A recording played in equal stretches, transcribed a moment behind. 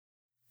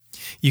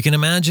You can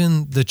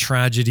imagine the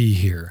tragedy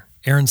here.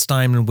 Aaron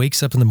Steinmann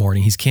wakes up in the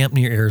morning. He's camped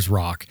near Ayers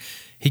Rock.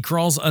 He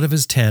crawls out of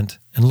his tent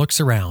and looks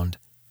around.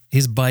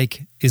 His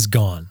bike is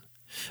gone.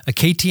 A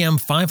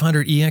KTM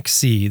 500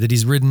 EXC that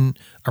he's ridden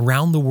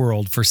around the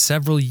world for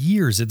several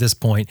years at this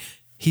point.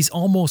 He's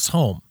almost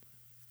home,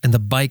 and the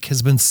bike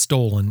has been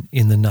stolen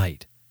in the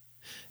night.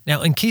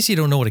 Now, in case you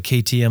don't know what a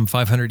KTM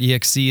 500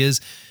 EXC is,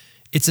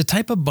 it's a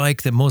type of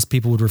bike that most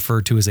people would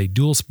refer to as a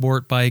dual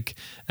sport bike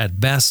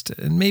at best,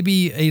 and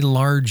maybe a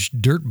large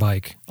dirt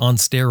bike on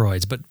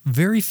steroids, but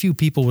very few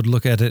people would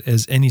look at it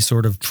as any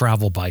sort of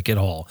travel bike at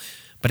all.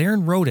 But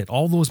Aaron rode it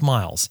all those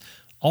miles,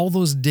 all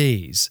those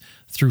days,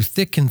 through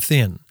thick and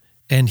thin,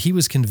 and he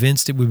was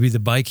convinced it would be the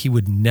bike he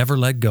would never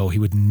let go, he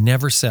would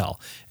never sell.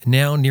 And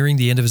now, nearing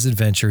the end of his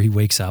adventure, he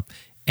wakes up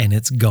and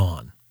it's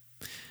gone.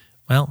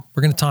 Well,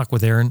 we're going to talk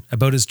with Aaron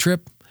about his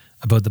trip,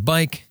 about the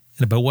bike,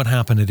 and about what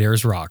happened at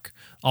Ayers Rock.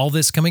 All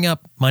this coming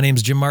up. My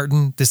name's Jim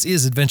Martin. This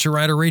is Adventure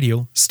Rider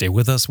Radio. Stay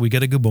with us. We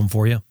got a good one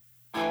for you.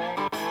 I'm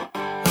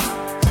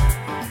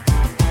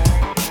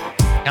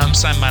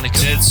Sam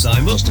Manikin.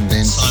 Simon. Austin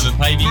Vince. Simon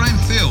Pavey. Brian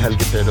Phil.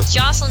 Helga Pedro.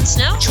 Jocelyn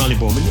Snow. Charlie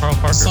Borman. Carl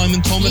Parker.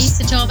 Simon Thomas.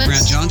 Lisa Thomas.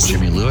 Grant Johnson.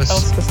 Jimmy Lewis.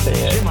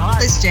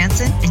 Liz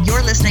Jansen, and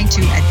you're listening to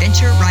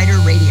Adventure Rider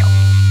Radio.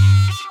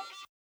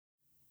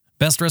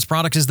 Best Rest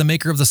Products is the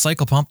maker of the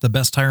Cycle Pump, the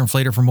best tire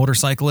inflator for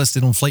motorcyclists.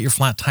 It'll inflate your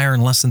flat tire in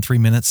less than 3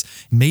 minutes.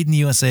 Made in the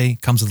USA,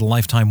 comes with a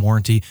lifetime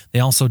warranty. They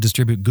also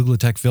distribute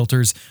Googletech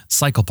filters,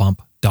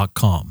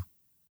 cyclepump.com.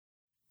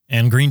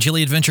 And Green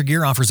Chili Adventure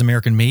Gear offers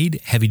American-made,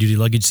 heavy-duty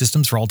luggage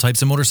systems for all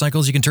types of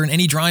motorcycles. You can turn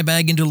any dry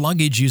bag into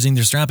luggage using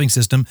their strapping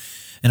system.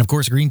 And of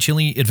course, Green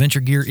Chili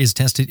Adventure Gear is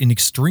tested in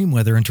extreme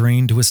weather and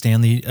terrain to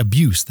withstand the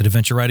abuse that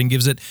adventure riding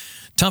gives it.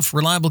 Tough,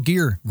 reliable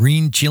gear.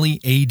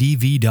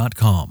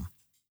 GreenChiliADV.com.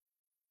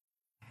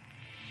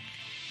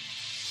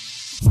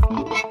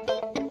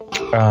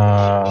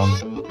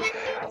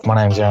 My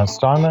name's Aaron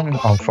Steinmann.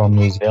 I'm from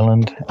New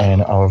Zealand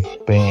and I've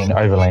been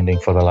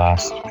overlanding for the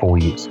last 4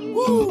 years.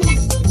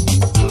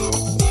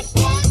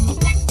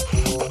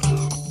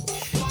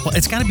 Well,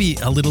 it's got to be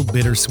a little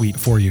bittersweet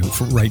for you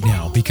right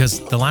now,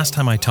 because the last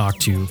time I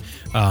talked to you,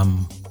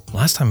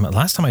 last time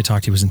I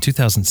talked to you was in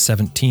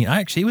 2017.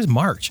 It was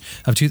March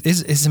of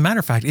as a matter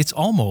of fact, it's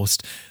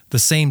almost the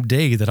same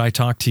day that I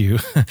talked to you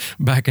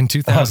back in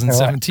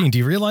 2017. Do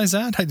you realize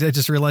that? I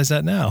just realized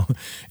that now.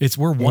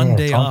 We're one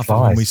day off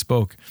of when we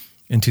spoke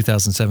in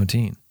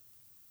 2017.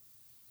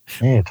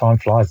 Yeah, time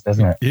flies,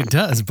 doesn't it? It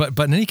does. But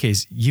in any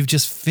case, you've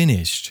just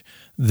finished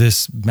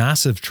this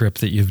massive trip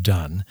that you've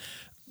done.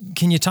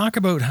 Can you talk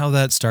about how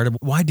that started?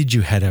 Why did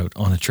you head out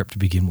on a trip to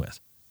begin with?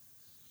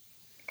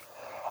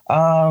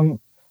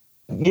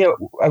 Yeah,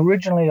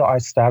 originally I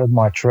started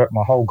my trip.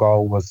 My whole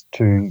goal was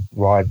to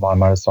ride my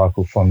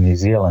motorcycle from New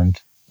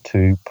Zealand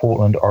to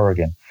Portland,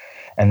 Oregon.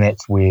 And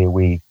that's where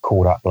we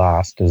caught up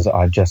last, as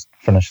I just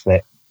finished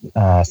that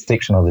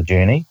section of the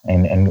journey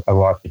and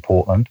arrived at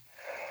Portland.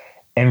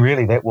 And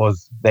really that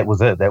was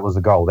it. That was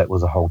the goal. That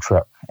was the whole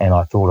trip. And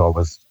I thought I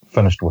was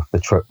finished with the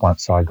trip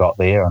once I got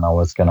there, and I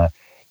was going to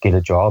get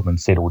a job and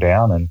settle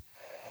down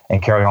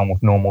and carry on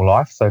with normal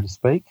life, so to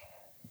speak.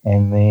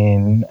 And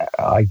then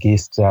I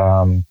guess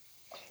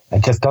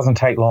it just doesn't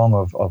take long.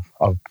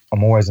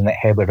 I'm always in that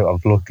habit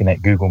of looking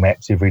at Google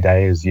Maps every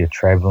day as you're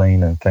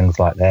traveling and things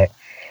like that.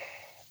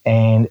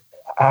 And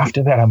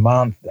after about a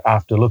month,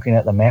 after looking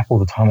at the map all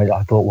the time,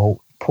 I thought,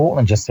 well,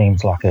 Portland just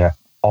seems like an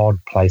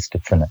odd place to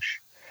finish.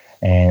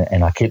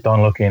 And I kept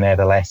on looking at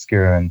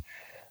Alaska and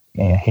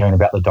hearing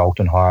about the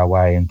Dalton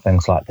Highway and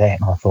things like that.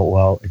 And I thought,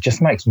 well, it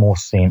just makes more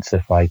sense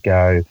if I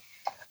go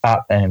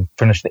up and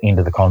finish the end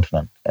of the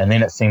continent. And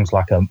then it seems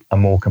like a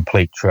more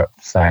complete trip,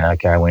 saying,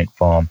 okay, I went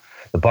from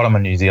the bottom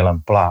of New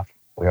Zealand Bluff,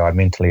 where I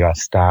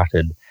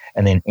started,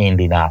 and then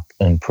ending up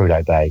in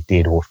Prudhoe Bay,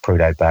 Dead Horse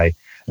Prudhoe Bay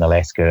in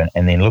Alaska.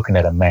 And then looking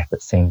at a map,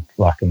 it seemed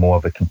like more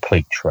of a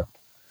complete trip.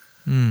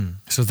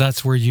 So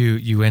that's where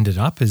you ended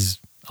up, is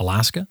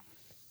Alaska?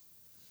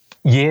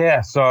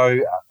 Yeah, so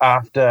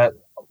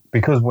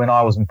because when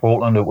I was in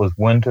Portland, it was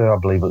winter. I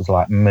believe it was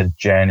like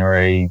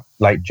mid-January,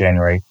 late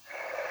January.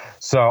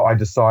 So I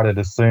decided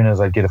as soon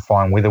as I get a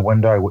fine weather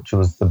window, which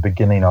was the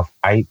beginning of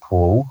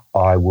April,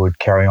 I would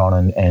carry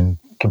on and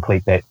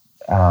complete that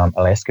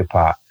Alaska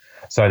part.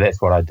 So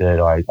that's what I did.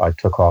 I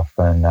took off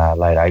in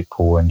late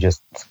April and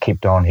just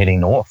kept on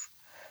heading north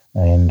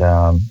and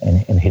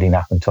heading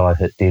up until I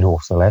hit Dead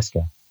Horse,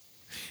 Alaska.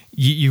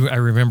 I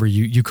remember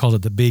you called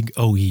it the Big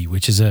OE,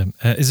 which is a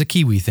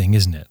Kiwi thing,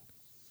 isn't it?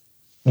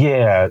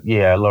 Yeah.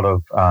 A lot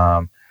of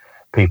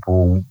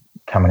people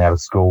coming out of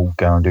school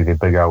go and do their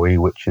Big OE,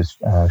 which is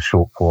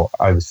short for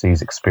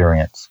overseas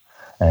experience.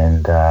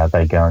 And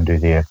they go and do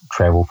their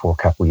travel for a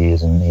couple of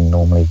years and then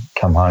normally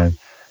come home,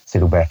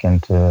 settle back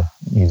into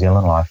New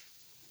Zealand life.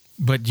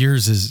 But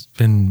yours has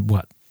been,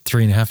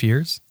 3.5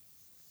 years?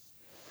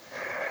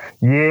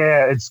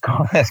 Yeah, it's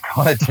kind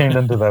of turned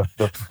into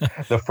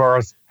the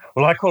forest.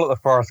 Well, I call it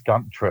the Forrest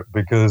Gump trip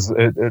because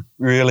it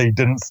really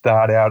didn't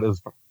start out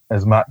as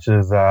much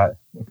as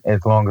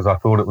long as I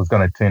thought it was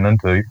going to turn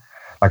into.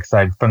 Like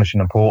I say,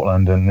 finishing in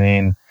Portland and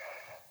then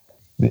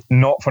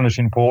not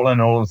finishing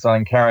Portland, all of a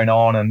sudden carrying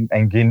on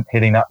and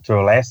heading up to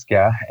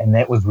Alaska. And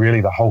that was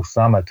really the whole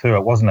summer too.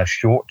 It wasn't a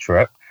short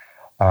trip.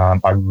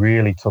 I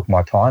really took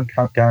my time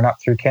going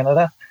up through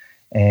Canada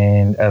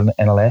and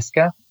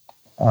Alaska,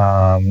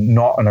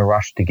 not in a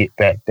rush to get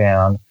back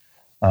down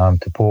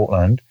to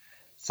Portland.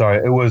 So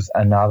it was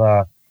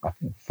another, I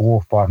think, 4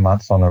 or 5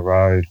 months on the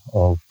road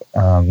of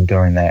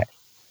doing that.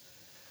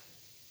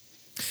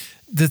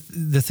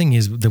 The thing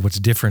is that what's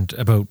different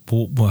about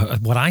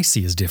what I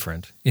see is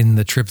different in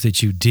the trip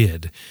that you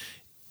did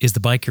is the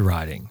bike you're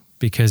riding,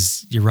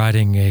 because you're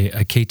riding a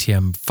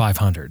KTM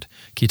 500.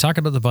 Can you talk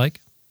about the bike?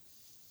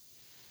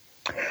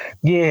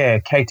 Yeah,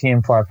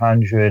 KTM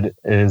 500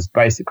 is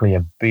basically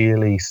a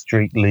barely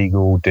street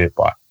legal dirt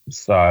bike.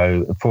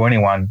 So for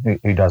anyone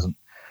who doesn't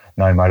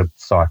know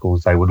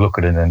motorcycles, they would look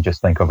at it and just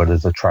think of it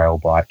as a trail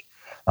bike,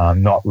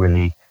 not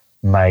really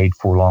made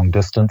for long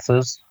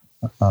distances.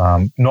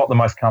 Not the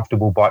most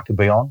comfortable bike to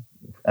be on,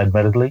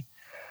 admittedly.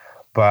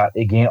 But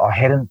again, I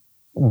hadn't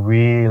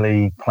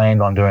really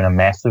planned on doing a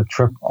massive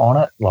trip on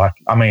it.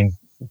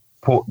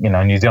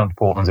 New Zealand to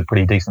Portland's a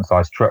pretty decent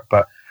sized trip,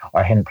 but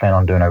I hadn't planned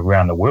on doing a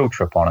round the world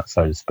trip on it,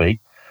 so to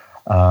speak.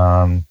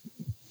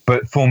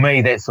 But for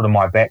me, that's sort of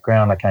my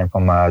background. I came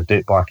from a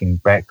dirt biking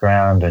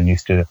background and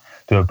used to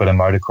do a bit of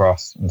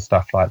motocross and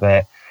stuff like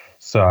that.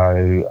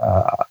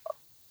 So,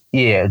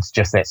 it's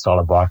just that style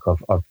of bike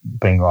I've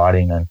been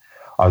riding, and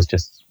I was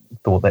just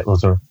thought that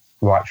was a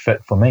right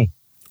fit for me.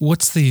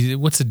 What's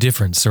the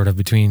difference sort of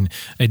between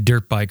a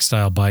dirt bike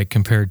style bike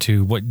compared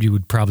to what you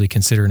would probably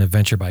consider an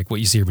adventure bike, what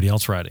you see everybody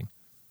else riding?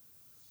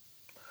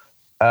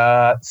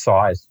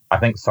 Size. I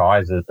think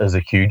size is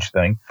a huge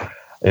thing.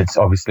 It's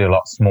obviously a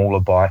lot smaller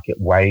bike. It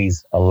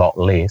weighs a lot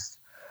less.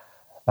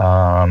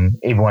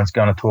 Everyone's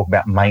going to talk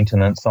about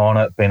maintenance on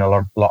it being a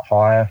lot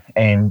higher.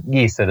 And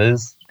yes, it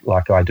is.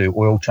 Like, I do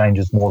oil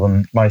changes more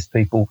than most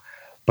people,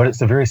 but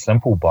it's a very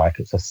simple bike.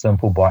 It's a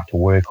simple bike to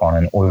work on.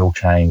 An oil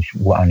change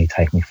will only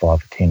take me 5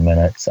 or 10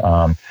 minutes.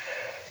 To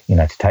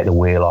take the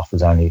wheel off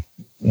is only,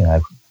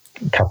 a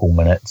couple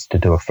minutes to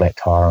do a flat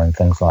tire and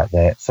things like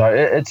that. So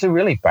it's a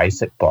really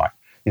basic bike.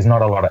 There's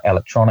not a lot of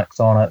electronics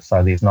on it,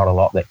 so there's not a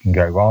lot that can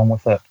go wrong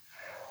with it.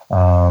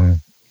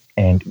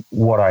 And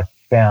what I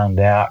found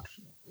out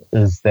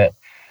is that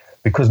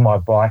because my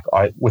bike,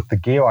 with the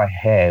gear I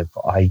have,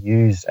 I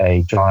use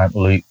a giant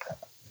loop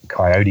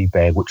Coyote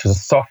bag, which is a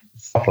soft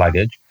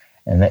luggage,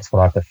 and that's what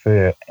I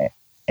prefer.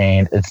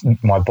 And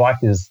my bike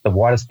is the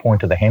widest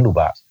point of the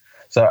handlebars.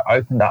 So it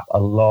opened up a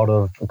lot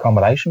of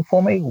accommodation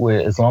for me,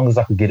 where as long as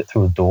I could get it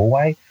through a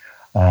doorway,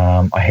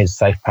 I had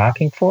safe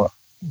parking for it.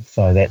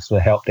 So that sort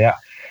of helped out.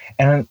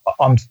 And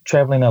I'm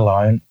traveling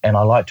alone, and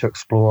I like to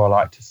explore. I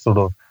like to sort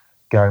of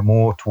go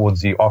more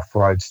towards the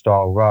off-road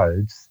style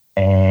roads.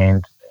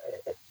 And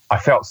I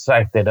felt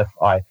safe that if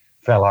I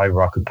fell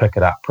over, I could pick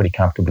it up pretty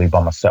comfortably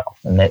by myself.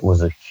 And that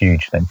was a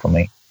huge thing for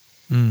me.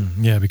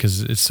 Yeah,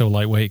 because it's so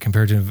lightweight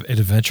compared to an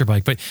adventure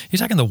bike. But you're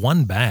talking the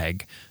one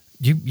bag.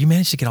 You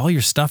managed to get all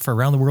your stuff for a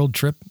around the world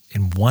trip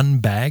in one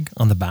bag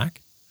on the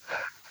back?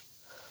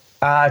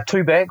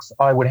 2 bags.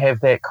 I would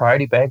have that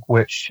Coyote bag,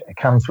 which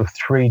comes with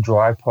 3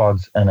 dry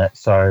pods in it.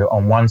 So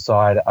on one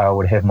side, I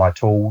would have my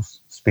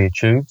tools, spare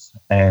tubes,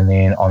 and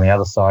then on the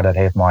other side, I'd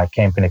have my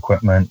camping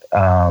equipment,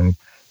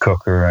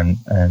 cooker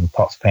and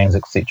pots, pans,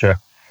 etc.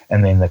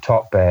 And then the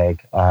top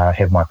bag,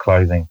 have my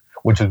clothing,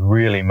 which is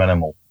really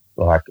minimal.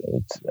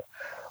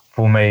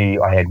 For me,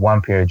 I had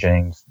 1 pair of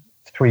jeans,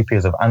 3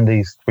 pairs of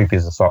undies, 3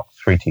 pairs of socks,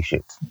 3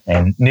 t-shirts,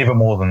 and never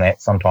more than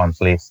that, sometimes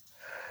less.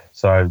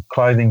 So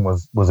clothing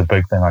was a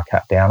big thing I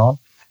cut down on.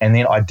 And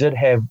then I did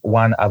have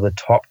one other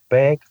top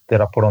bag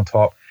that I put on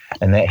top,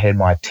 and that had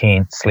my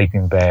tent,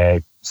 sleeping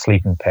bag,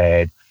 sleeping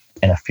pad,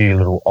 and a few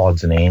little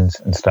odds and ends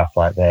and stuff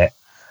like that.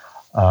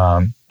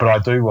 But I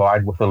do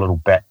ride with a little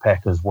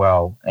backpack as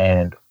well,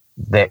 and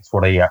that's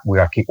where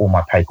I keep all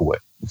my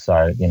paperwork.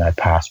 So,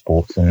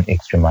 passports and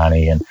extra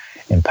money and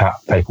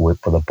paperwork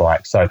for the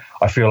bike. So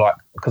I feel like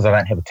because I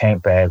don't have a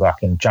tank bag, I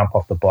can jump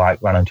off the bike,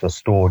 run into a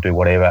store, do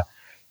whatever,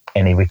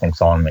 and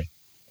everything's on me.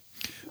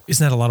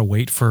 Isn't that a lot of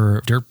weight for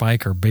a dirt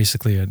bike, or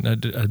basically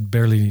a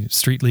barely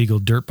street legal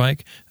dirt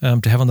bike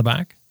to have on the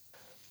back?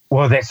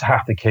 Well, that's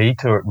half the key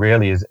to it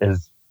really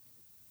is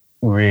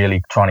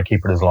really trying to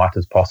keep it as light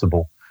as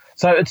possible.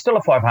 So it's still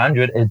a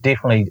 500. It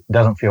definitely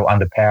doesn't feel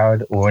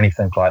underpowered or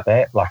anything like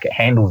that. Like, it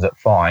handles it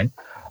fine.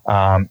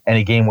 And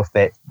again, with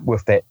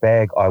that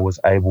bag, I was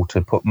able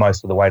to put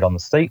most of the weight on the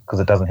seat because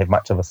it doesn't have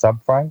much of a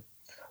subframe.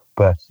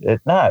 But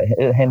it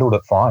handled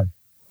it fine.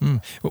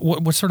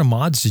 What sort of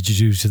mods did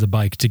you do to the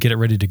bike to get it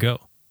ready to go?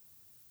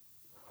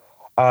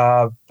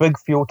 Big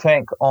fuel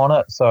tank on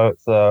it. So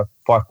it's a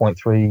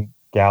 5.3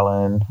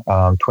 gallon,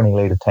 20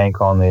 litre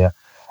tank on there.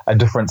 A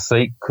different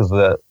seat because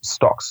the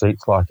stock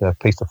seat's like a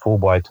piece of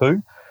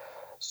 4x2.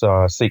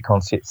 So a seat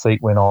concept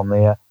seat went on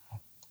there.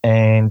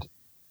 And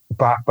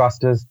bark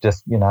busters,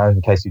 just,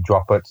 in case you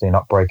drop it so you're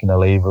not breaking a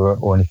lever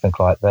or anything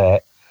like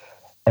that.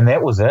 And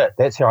that was it.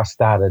 That's how I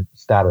started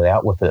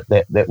out with it.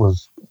 That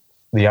was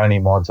the only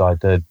mods I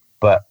did.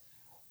 But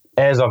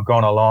as I've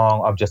gone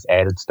along, I've just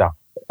added stuff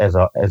as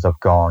I've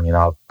gone.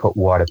 I've put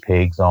wider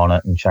pegs on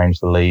it and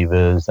changed the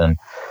levers. And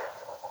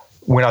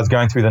when I was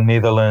going through the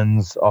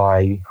Netherlands,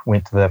 I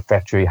went to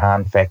the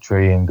Haan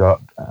factory and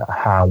got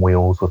Haan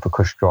wheels with the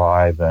cush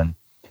drive. And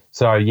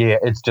so, yeah,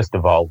 it's just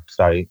evolved.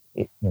 So,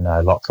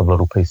 lots of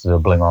little pieces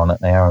of bling on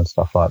it now and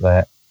stuff like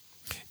that.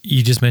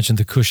 You just mentioned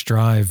the cush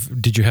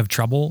drive. Did you have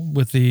trouble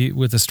with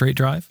the straight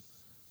drive?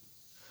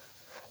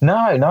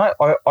 No,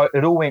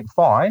 it all went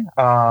fine.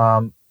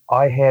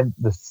 I had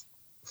the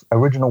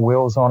original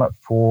wheels on it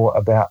for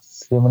about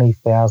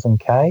 70,000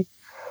 K,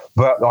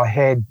 but I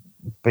had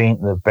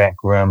bent the back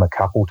rim a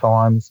couple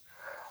times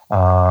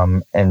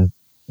and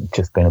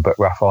just been a bit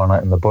rough on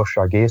it in the bush,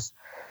 I guess.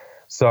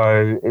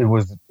 So it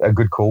was a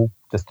good call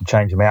just to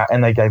change them out,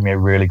 and they gave me a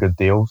really good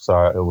deal,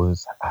 so it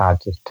was hard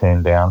to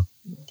turn down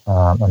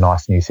a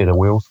nice new set of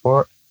wheels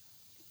for it.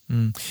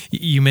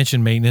 You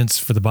mentioned maintenance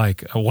for the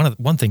bike.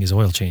 One thing is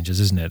oil changes,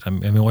 isn't it? I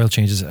mean, oil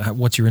changes.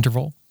 What's your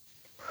interval?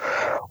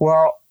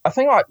 Well, I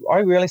think I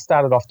really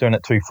started off doing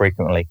it too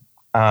frequently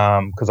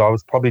because I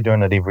was probably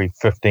doing it every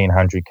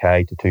 1,500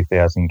 K to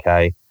 2,000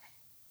 K,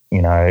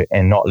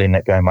 and not letting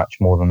it go much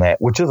more than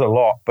that, which is a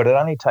lot, but it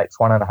only takes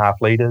 1.5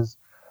 litres.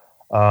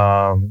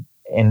 And,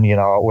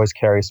 I always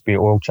carry a spare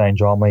oil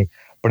change on me.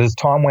 But as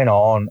time went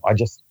on, I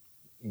just,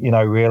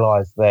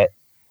 realised that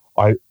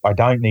I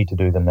don't need to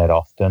do them that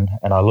often.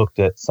 And I looked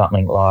at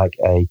something like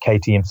a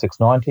KTM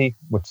 690,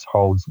 which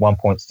holds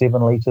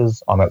 1.7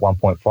 litres. I'm at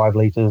 1.5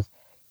 litres,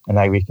 and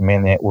they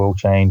recommend that oil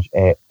change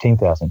at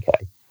 10,000 K.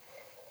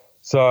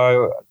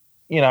 So,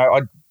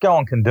 I'd go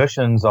on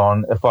conditions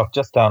on if I've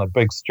just done a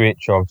big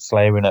stretch of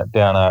slamming it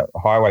down a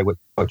highway,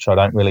 which I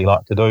don't really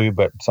like to do,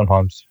 but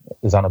sometimes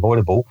is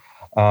unavoidable.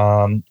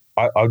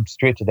 I'd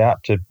stretch it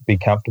out to be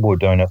comfortable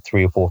doing it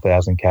 3,000 or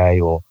 4,000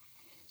 K, or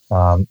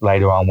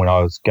later on when I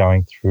was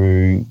going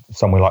through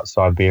somewhere like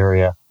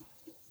Siberia,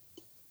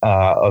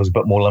 I was a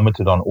bit more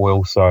limited on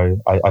oil, so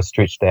I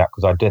stretched out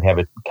because I did have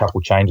a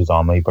couple changes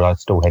on me, but I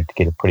still had to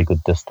get a pretty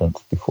good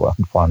distance before I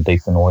could find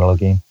decent oil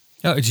again.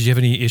 Did you have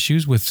any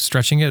issues with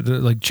stretching it,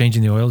 like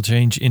changing the oil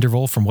change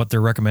interval from what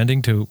they're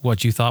recommending to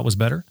what you thought was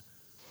better?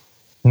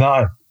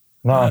 No.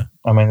 I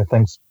mean, the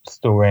thing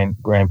still ran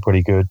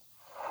pretty good.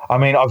 I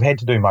mean, I've had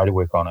to do motor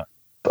work on it.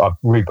 I've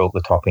rebuilt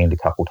the top end a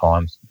couple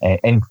times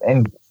and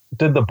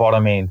did the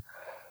bottom end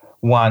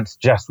once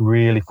just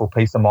really for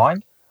peace of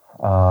mind.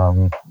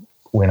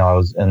 When I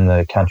was in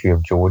the country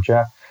of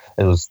Georgia,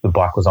 the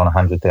bike was on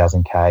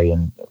 100,000 K,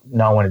 and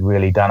no one had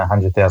really done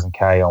 100,000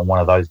 K on one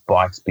of those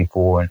bikes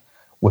before. And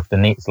with the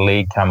next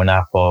leg coming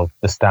up of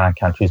the Stan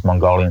countries,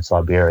 Mongolia and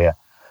Siberia,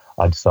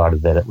 I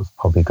decided that it was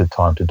probably a good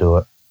time to do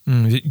it.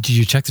 Did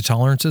you check the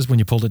tolerances when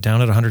you pulled it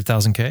down at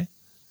 100,000 K?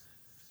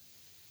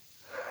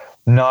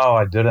 No,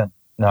 I didn't.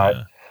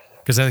 No.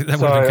 Because that would have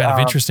been kind of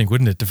interesting,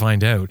 wouldn't it, to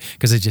find out?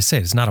 Because as you say,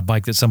 it's not a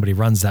bike that somebody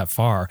runs that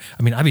far.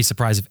 I mean, I'd be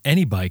surprised if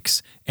any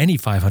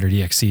 500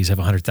 EXCs have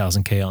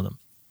 100,000 K on them.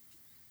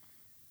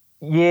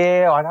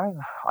 Yeah,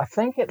 I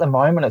think at the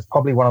moment it's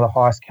probably one of the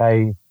highest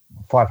K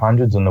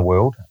 500s in the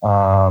world.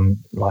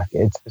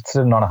 It's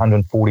sitting on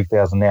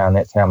 140,000 now, and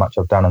that's how much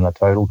I've done in the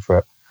total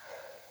trip.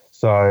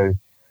 So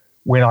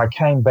when I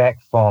came back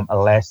from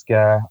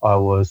Alaska, I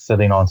was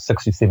sitting on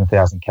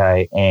 67,000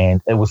 K, and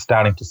it was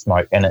starting to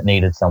smoke, and it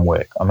needed some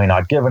work. I mean,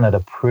 I'd given it a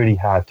pretty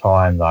hard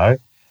time though,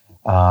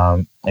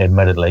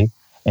 admittedly,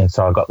 and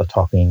so I got the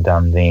top end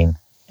done then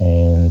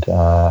and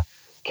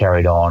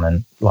carried on.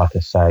 And like I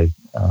say,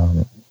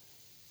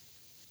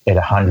 at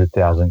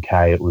 100,000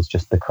 K, it was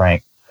just the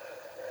crank.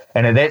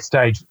 And at that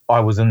stage,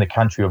 I was in the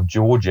country of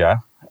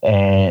Georgia,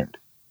 and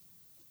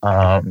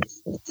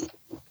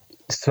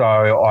so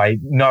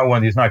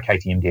there's no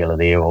KTM dealer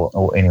there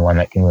or anyone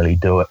that can really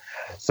do it.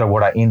 So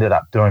what I ended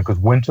up doing, because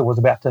winter was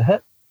about to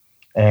hit,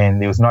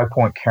 and there was no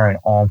point carrying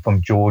on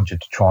from Georgia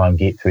to try and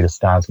get through the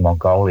Stans of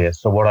Mongolia.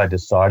 So what I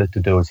decided to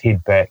do is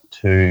head back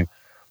to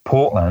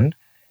Portland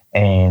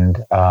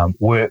and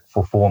work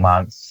for 4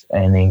 months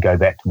and then go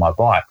back to my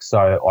bike.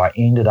 So I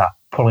ended up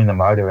pulling the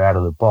motor out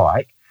of the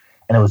bike,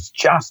 and it was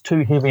just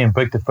too heavy and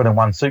big to fit in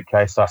one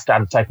suitcase. So I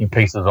started taking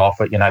pieces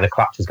off it. The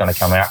clutch is going to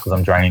come out because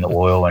I'm draining the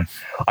oil. And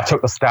I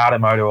took the starter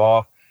motor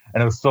off,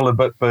 and it was still a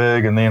bit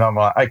big. And then I'm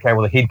like, okay,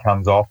 well, the head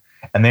comes off.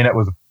 And then it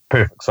was a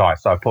perfect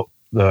size. So I put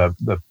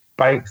the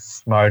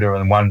base motor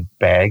in one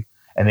bag,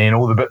 and then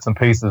all the bits and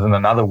pieces in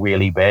another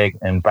wheelie bag,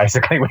 and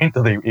basically went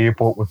to the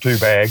airport with 2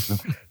 bags and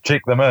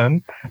checked them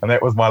in. And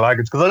that was my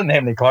luggage, because I didn't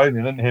have any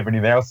clothing. I didn't have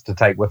anything else to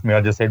take with me.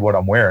 I just had what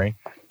I'm wearing.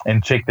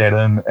 And checked that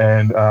in,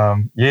 and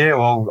I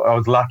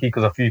was lucky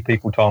because a few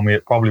people told me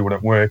it probably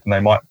wouldn't work, and they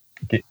might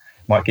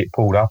get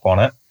pulled up on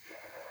it.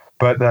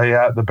 But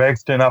the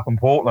bags turned up in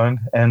Portland,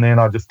 and then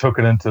I just took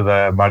it into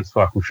the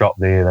motorcycle shop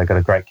there. They got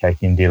a great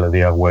KTM dealer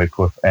there I worked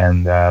with,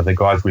 and the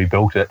guys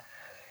rebuilt it,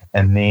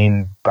 and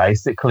then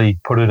basically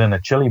put it in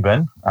a chili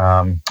bin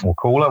or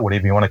cooler,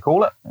 whatever you want to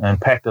call it, and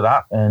packed it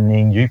up, and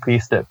then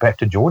UPS'd it back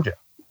to Georgia.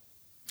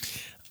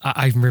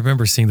 I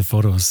remember seeing the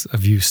photos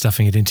of you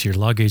stuffing it into your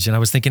luggage, and I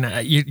was thinking,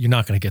 you're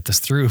not going to get this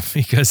through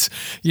because,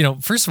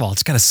 first of all,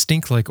 it's got to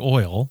stink like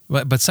oil,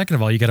 but second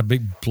of all, you got a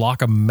big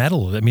block of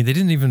metal. I mean, they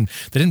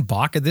didn't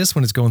balk at this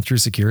when it's going through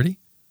security?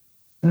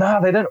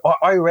 No, they didn't.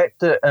 I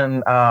wrapped it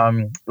in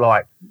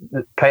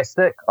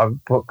plastic. I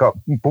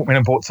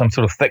bought some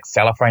sort of thick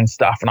cellophane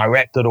stuff, and I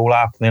wrapped it all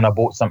up. And then I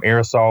bought some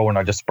aerosol, and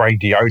I just sprayed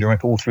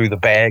deodorant all through the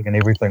bag and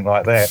everything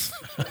like that.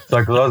 So,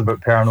 because I was a bit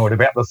paranoid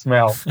about the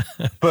smell,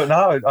 but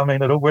no, I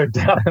mean, it all worked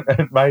out and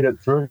it made it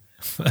through.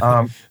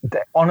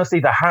 Honestly,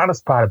 the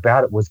hardest part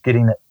about it was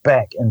getting it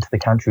back into the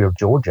country of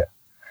Georgia.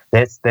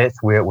 That's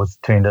where it was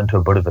turned into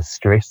a bit of a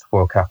stress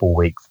for a couple of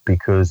weeks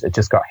because it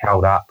just got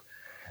held up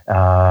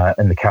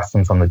in the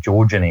customs on the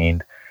Georgian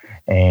end,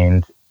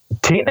 and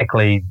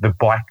technically the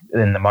bike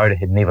and the motor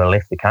had never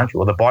left the country.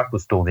 Well, the bike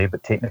was still there,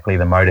 but technically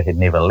the motor had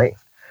never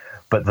left.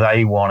 But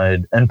they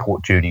wanted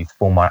import duties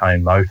for my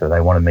own motor.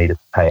 They wanted me to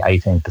pay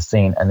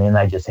 18%, and then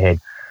they just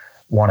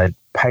wanted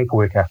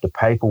paperwork after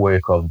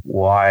paperwork of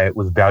why it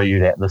was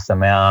valued at this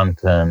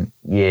amount. And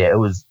yeah, it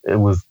was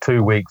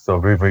 2 weeks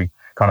of every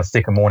kind of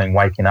second morning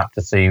waking up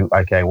to see,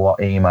 okay,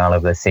 what email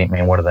have they sent me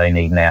and what do they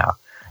need now?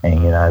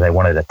 And, they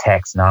wanted a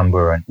tax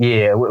number. And,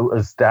 yeah, it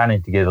was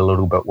starting to get a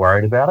little bit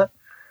worried about it.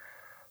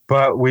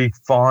 But we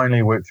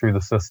finally worked through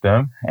the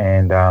system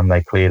and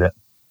they cleared it.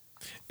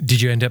 Did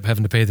you end up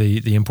having to pay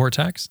the import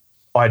tax?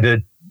 I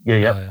did.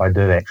 Yeah. I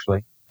did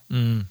actually.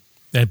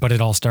 But it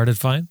all started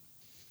fine?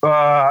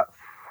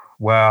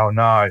 Well,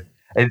 no.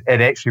 It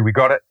actually, we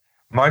got it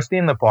mostly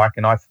in the bike,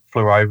 and I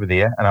flew over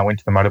there and I went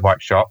to the motorbike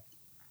shop.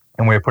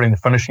 And we were putting the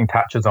finishing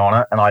touches on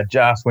it, and I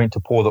just went to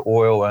pour the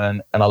oil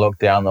in, and I looked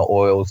down, the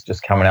oil's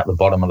just coming out the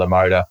bottom of the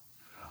motor.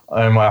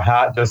 And my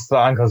heart just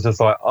sunk. I was just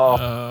like,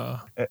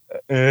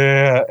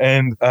 yeah.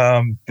 And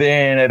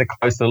then at a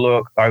closer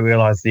look, I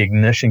realised the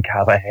ignition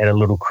cover had a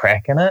little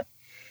crack in it.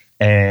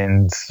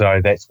 And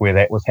so that's where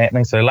that was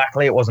happening. So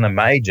luckily it wasn't a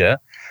major.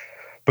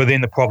 But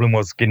then the problem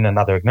was getting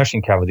another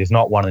ignition cover. There's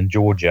not one in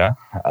Georgia.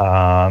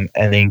 And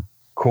then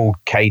called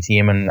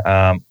KTM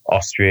in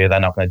Austria. They're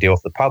not going to deal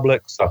with the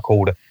public. So I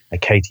called a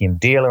KTM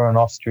dealer in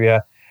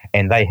Austria,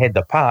 and they had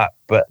the part,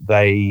 but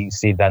they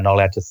said they're not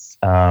allowed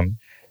to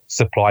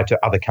supply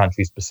to other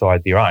countries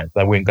beside their own.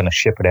 They weren't going to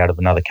ship it out of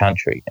another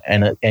country.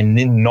 And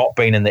then not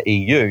being in the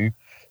EU,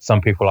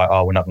 some people are like,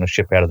 oh, we're not going to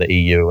ship out of the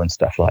EU and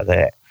stuff like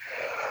that.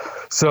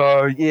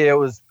 So, yeah, it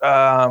was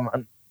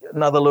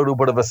another little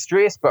bit of a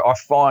stress, but I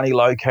finally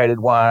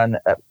located one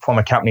from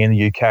a company in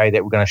the UK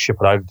that were going to ship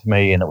it over to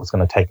me, and it was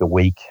going to take a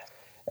week.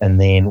 And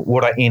then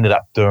what I ended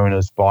up doing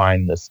is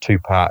buying this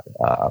 2-part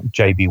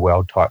JB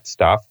Weld type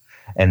stuff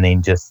and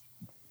then just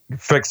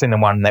fixing the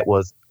one that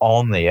was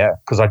on there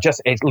because I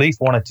just at least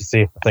wanted to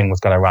see if the thing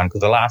was going to run,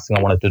 because the last thing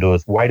I wanted to do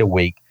is wait a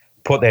week,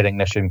 put that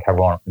ignition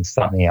cover on and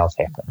something else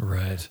happened.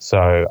 Right.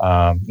 So,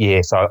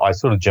 so I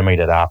sort of jimmied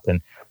it up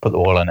and put the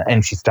oil in it,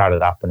 and she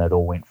started up and it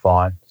all went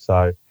fine.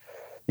 So,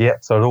 yeah,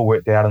 so it all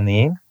worked out in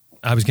the end.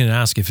 I was going to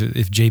ask if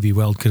JB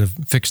Weld could have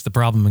fixed the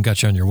problem and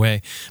got you on your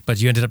way, but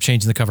you ended up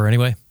changing the cover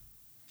anyway?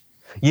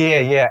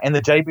 Yeah, and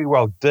the JB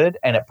Weld did,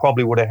 and it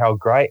probably would have held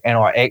great. And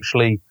I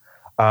actually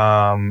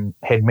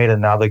had met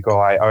another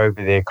guy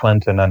over there,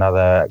 Clinton,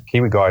 another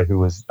Kiwi guy who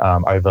was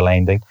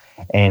overlanding,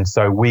 and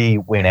so we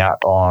went out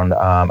on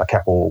a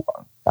couple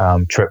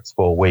trips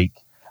for a week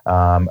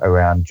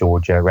around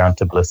Georgia, around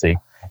Tbilisi,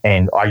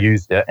 and I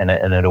used it, and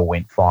it all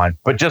went fine.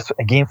 But just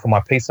again for my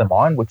peace of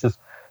mind, which is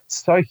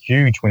so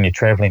huge when you're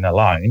traveling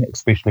alone,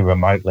 especially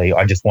remotely,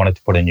 I just wanted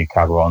to put a new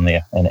cover on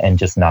there and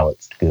just know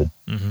it's good.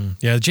 Mm-hmm.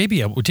 Yeah,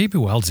 JB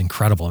Weld's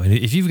incredible. I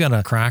mean, if you've got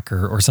a crack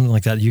or something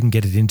like that you can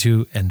get it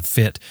into and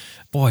fit,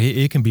 boy,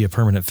 it can be a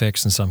permanent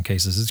fix in some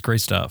cases. It's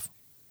great stuff.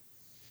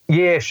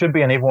 Yeah, it should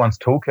be in everyone's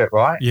toolkit,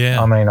 right?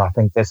 Yeah. I mean, I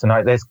think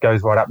that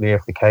goes right up there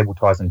with the cable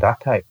ties and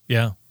duct tape.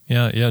 Yeah,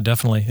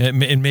 definitely.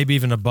 And maybe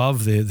even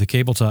above the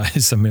cable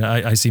ties. I mean,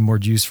 I see more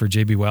use for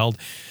JB Weld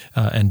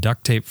and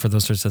duct tape for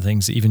those sorts of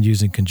things. Even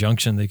used in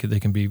conjunction, they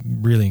can be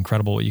really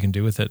incredible what you can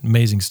do with it.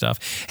 Amazing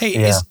stuff.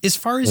 Hey, as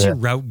far as your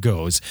route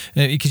goes,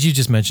 because you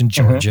just mentioned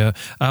Georgia,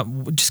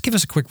 just give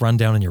us a quick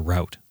rundown on your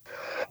route.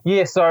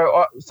 Yeah,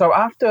 so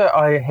after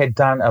I had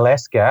done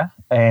Alaska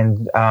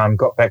and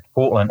got back to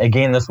Portland,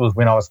 again, this was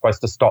when I was supposed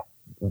to stop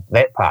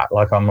that part.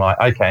 Like, I'm like,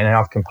 okay, now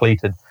I've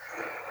completed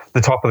the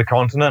top of the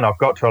continent. I've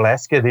got to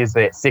Alaska. There's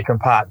that second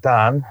part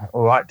done.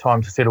 All right,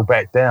 time to settle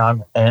back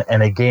down.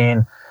 And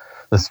again,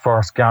 this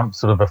Forrest Gump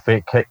sort of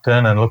effect kicked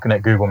in, and looking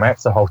at Google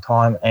Maps the whole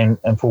time. And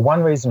for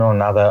one reason or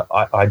another,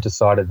 I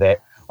decided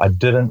that I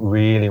didn't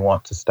really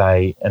want to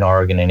stay in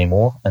Oregon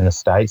anymore in the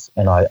States.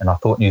 And I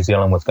thought New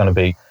Zealand was going to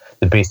be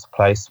the best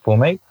place for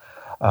me.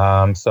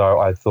 So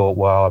I thought,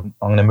 well,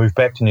 I'm going to move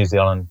back to New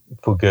Zealand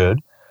for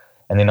good.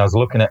 And then I was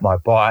looking at my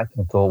bike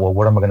and thought, well,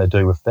 what am I going to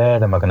do with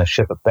that? Am I going to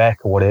ship it back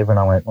or whatever? And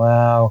I went,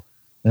 well,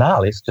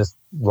 no, let's just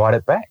ride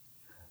it back.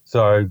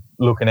 So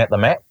looking at the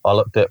map, I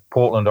looked at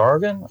Portland,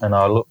 Oregon, and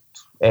I looked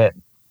to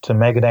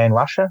Magadan,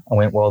 Russia. I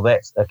went, well,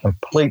 that's a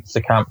complete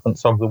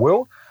circumference of the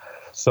world.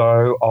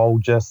 So I'll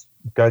just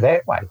go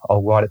that way.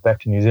 I'll ride it back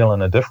to New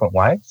Zealand a different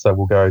way. So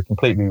we'll go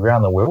completely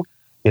around the world,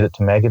 get it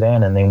to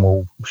Magadan, and then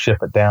we'll ship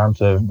it down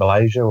to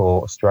Malaysia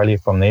or Australia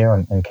from there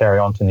and carry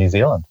on to New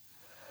Zealand.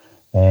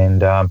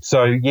 And I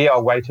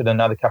waited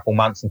another couple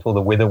months until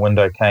the weather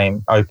window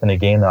came open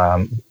again,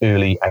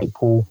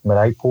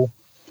 mid-April,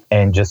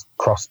 and just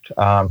crossed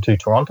to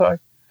Toronto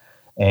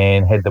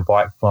and had the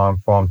bike flying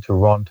from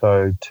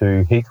Toronto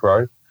to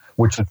Heathrow,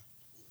 which is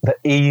the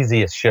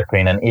easiest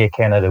shipping, and Air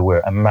Canada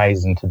were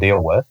amazing to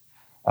deal with.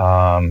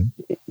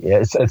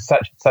 It's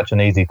such an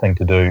easy thing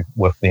to do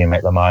with them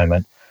at the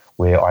moment,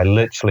 where I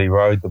literally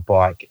rode the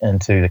bike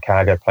into the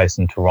cargo place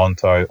in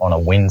Toronto on a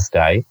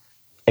Wednesday.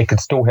 It could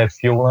still have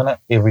fuel in it,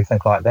 everything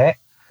like that.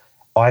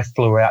 I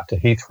flew out to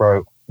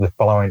Heathrow the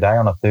following day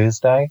on a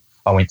Thursday.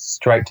 I went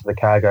straight to the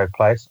cargo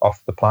place,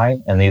 off the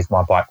plane, and there's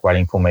my bike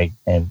waiting for me,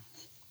 and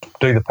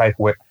do the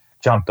paperwork,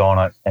 jumped on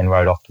it, and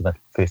rode off to the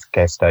first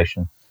gas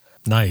station.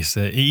 Nice,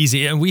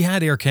 easy. And we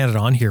had Air Canada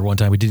on here one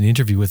time. We did an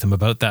interview with them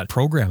about that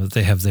program that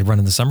they run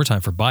in the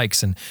summertime for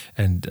bikes, and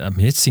I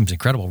mean, it seems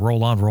incredible.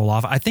 Roll on, roll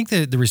off. I think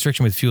the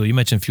restriction with fuel, you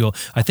mentioned fuel,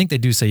 I think they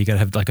do say you got to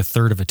have like a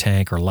third of a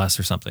tank or less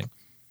or something.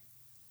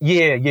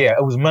 Yeah,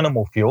 it was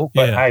minimal fuel,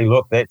 but hey,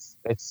 look, that's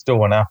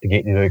still enough to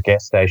get you to a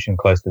gas station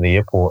close to the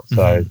airport,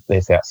 so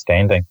that's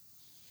outstanding,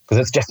 because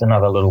it's just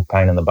another little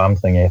pain in the bum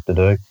thing you have to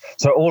do.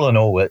 So all in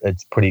all,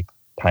 it's pretty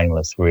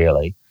painless,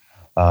 really,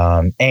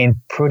 and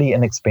pretty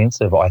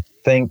inexpensive. I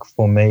think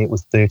for me it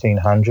was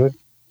 $1,300.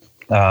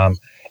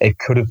 It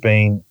could have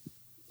been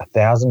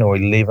 $1,000 or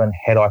 $1,100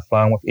 had I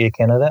flown with Air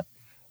Canada,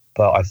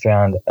 but I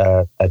found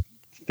a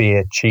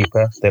fare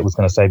cheaper that was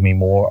going to save me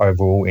more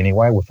overall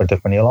anyway with a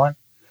different airline.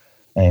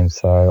 And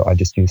so I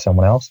just used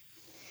someone else.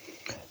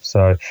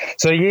 So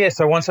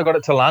once I got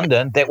it to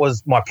London,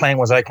 my plan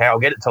was, okay, I'll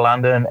get it to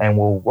London and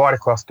we'll ride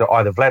across to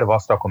either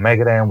Vladivostok or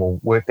Magadan.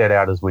 We'll work that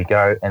out as we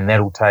go, and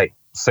that'll take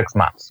 6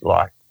 months.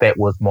 Like, that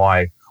was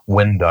my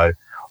window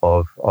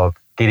of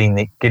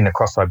getting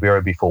across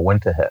Siberia before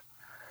winter hit.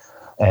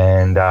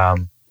 And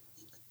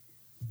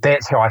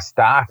that's how I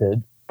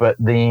started. But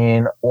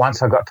then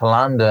once I got to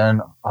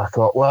London, I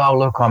thought, well,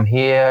 look, I'm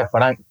here. If I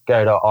don't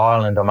go to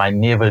Ireland, I may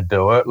never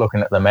do it,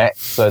 looking at the map.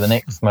 So the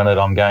next minute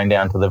I'm going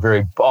down to the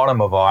very bottom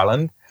of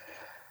Ireland.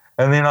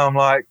 And then I'm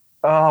like,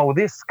 oh, well,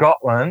 there's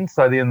Scotland.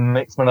 So then the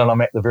next minute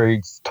I'm at the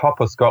very top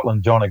of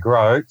Scotland, John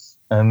O'Groats.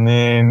 And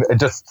then it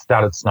just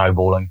started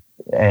snowballing.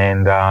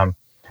 And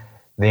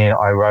then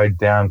I rode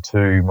down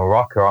to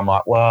Morocco. I'm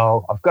like,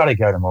 well, I've got to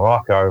go to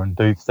Morocco and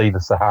see the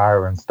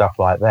Sahara and stuff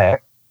like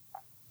that.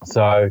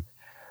 So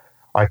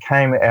I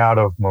came out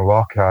of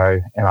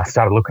Morocco and I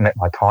started looking at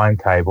my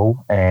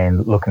timetable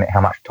and looking at how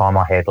much time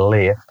I had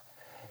left.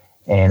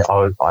 And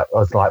I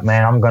was like,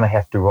 man, I'm going to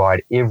have to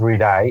ride every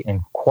day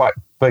in quite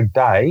big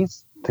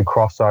days to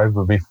cross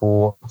over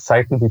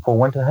safely before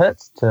winter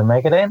hits to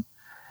Magadan.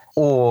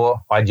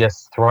 Or I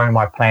just throw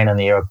my plan in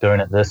the air of doing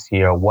it this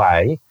year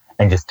away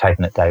and just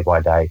taking it day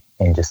by day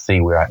and just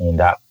see where I end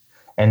up.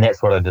 And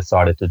that's what I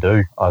decided to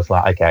do. I was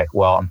like, okay,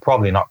 well, I'm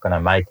probably not going to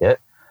make it.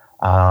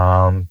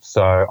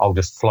 So I'll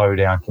just slow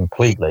down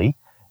completely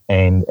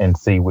and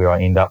see where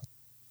I end up.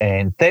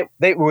 And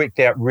that worked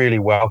out really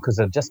well, because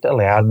it just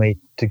allowed me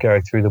to go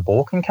through the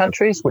Balkan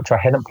countries, which I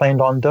hadn't planned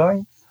on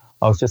doing.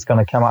 I was just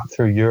going to come up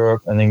through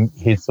Europe and then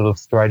head sort of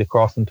straight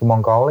across into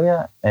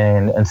Mongolia.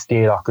 And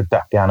instead I could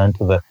duck down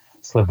into the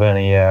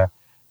Slovenia,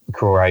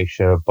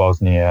 Croatia,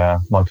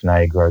 Bosnia,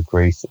 Montenegro,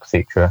 Greece,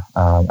 etc.,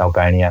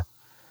 Albania,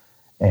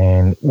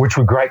 and which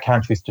were great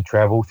countries to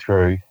travel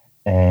through.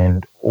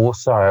 And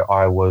also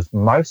I was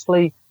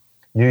mostly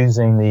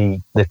using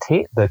the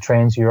TET, the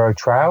Trans-Euro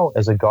Trail,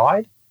 as a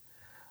guide.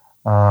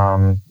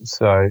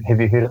 So have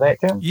you heard of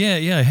that, Jim?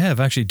 Yeah, I have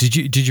actually.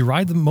 Did you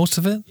ride most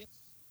of it?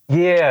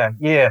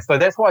 Yeah. So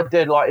that's what I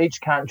did. Like, each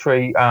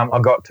country I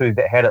got to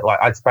that had it, like,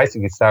 I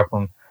basically started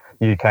from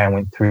the UK and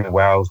went through the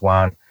Wales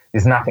one.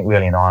 There's nothing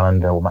really in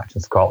Ireland or much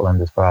in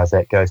Scotland as far as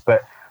that goes,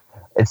 but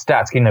it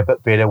starts getting a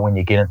bit better when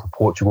you get into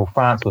Portugal.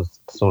 France was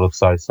sort of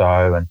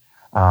so-so, and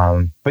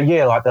but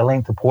yeah, like the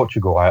length of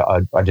Portugal,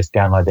 I just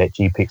downloaded that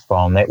GPX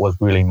file, and that was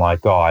really my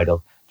guide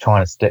of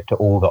trying to stick to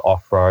all the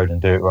off-road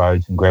and dirt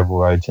roads and gravel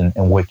roads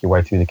and work your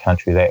way through the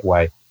country that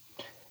way.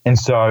 And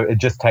so it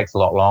just takes a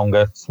lot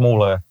longer,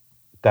 smaller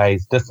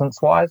days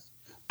distance-wise,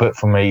 but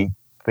for me,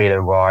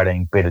 better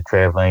riding, better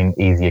travelling,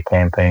 easier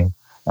camping,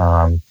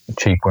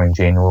 cheaper in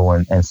general,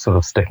 and sort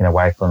of sticking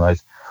away from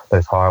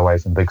those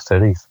highways in big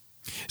cities.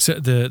 So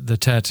the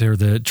TET, or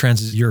the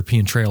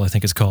Trans-European Trail, I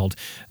think it's called,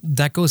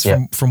 that goes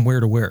from where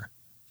to where?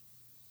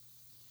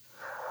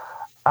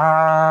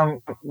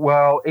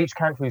 Well, each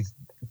country's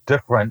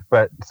different,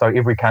 but so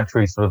every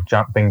country is sort of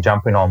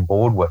jumping on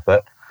board with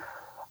it.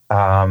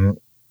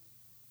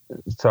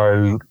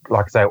 So,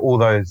 like I say, all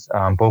those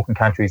Balkan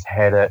countries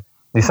had it.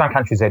 There's some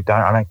countries that don't.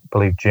 I don't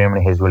believe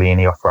Germany has really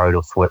any off-road,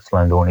 or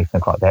Switzerland or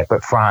anything like that,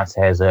 but France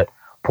has it,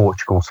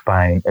 Portugal,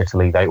 Spain,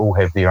 Italy, they all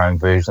have their own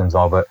versions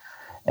of it,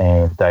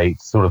 and they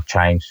sort of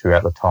change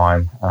throughout the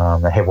time.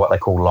 They have what they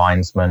call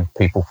linesmen,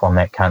 people from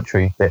that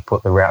country that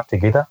put the route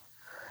together.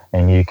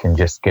 and you can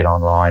just get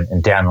online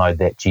and download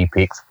that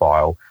GPX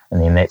file,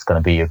 and then that's going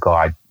to be your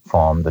guide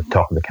from the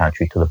top of the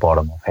country to the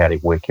bottom of how to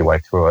work your way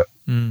through it.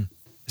 Mm.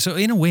 So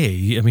in a way,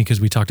 I mean,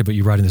 because we talked about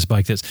you riding this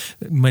bike that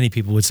many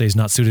people would say is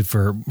not suited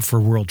for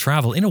world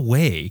travel, in a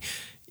way,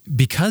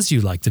 because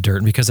you like the dirt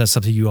and because that's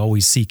something you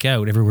always seek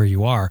out everywhere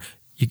you are,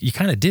 you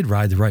kind of did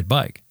ride the right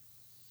bike.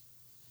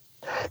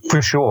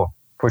 For sure.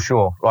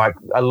 Like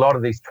a lot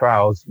of these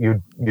trails,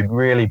 you'd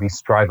really be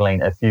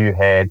struggling if you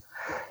had,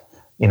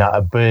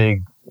 a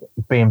big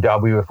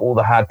BMW with all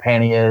the hard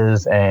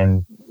panniers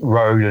and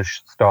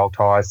roadish style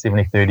tires,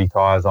 70-30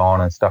 tires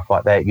on and stuff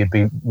like that. You'd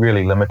be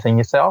really limiting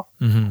yourself.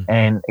 Mm-hmm.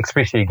 And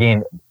especially,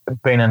 again,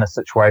 being in a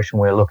situation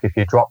where, look, if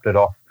you dropped it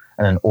off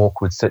in an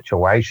awkward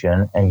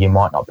situation and you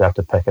might not be able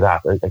to pick it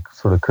up, it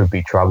sort of could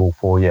be trouble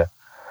for you.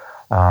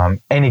 And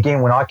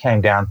again, when I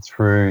came down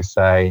through,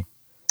 say,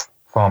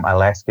 from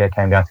Alaska,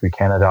 came down through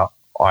Canada,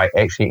 I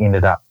actually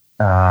ended up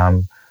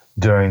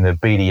doing the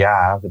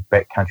BDR, the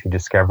Backcountry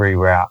Discovery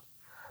Route,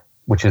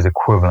 which is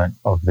equivalent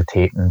of the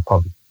TET and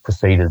probably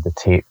preceded the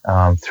TET,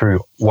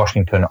 through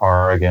Washington,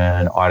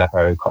 Oregon,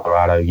 Idaho,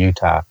 Colorado,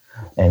 Utah,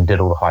 and did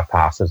all the high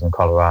passes in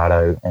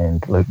Colorado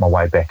and looped my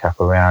way back up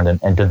around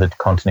and did the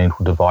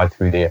Continental Divide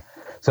through there.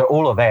 So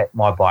all of that,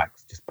 my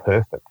bike's just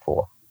perfect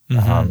for.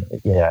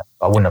 Mm-hmm.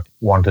 I wouldn't have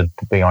wanted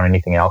to be on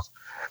anything else,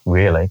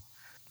 really.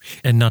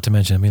 And not to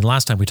mention, I mean,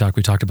 last time we talked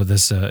about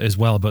this as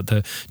well, about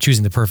the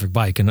choosing the perfect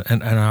bike.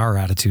 And our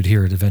attitude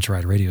here at Adventure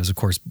Rider Radio is, of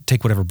course,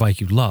 take whatever bike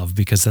you love,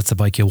 because that's the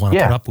bike you'll want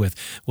to put up with,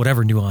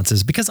 whatever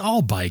nuances. Because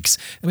all bikes,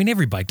 I mean,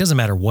 every bike, doesn't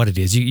matter what it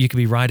is. You could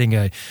be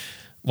riding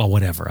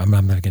whatever. I'm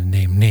not going to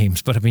name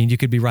names, but I mean, you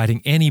could be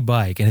riding any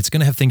bike and it's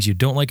going to have things you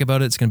don't like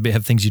about it. It's going to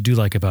have things you do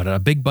like about it. A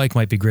big bike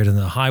might be great on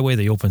the highway,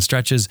 the open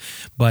stretches,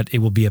 but it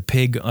will be a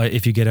pig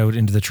if you get out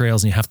into the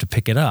trails and you have to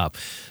pick it up.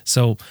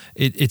 So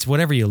it's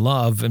whatever you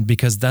love, and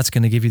because that's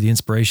going to give you the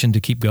inspiration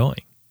to keep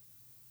going.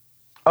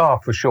 Oh,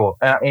 for sure.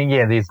 And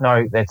there's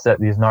no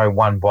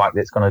one bike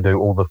that's going to do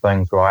all the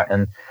things, right?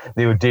 And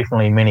there were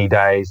definitely many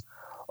days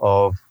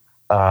of,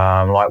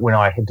 like when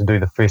I had to do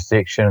the first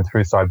section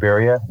through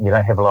Siberia, you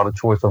don't have a lot of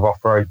choice of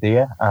off-road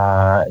there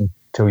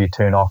until you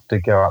turn off to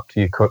go up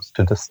to Yakutsk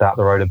to just start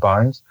the Road of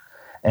Bones.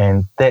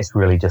 And that's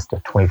really just a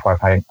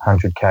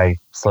 2,500K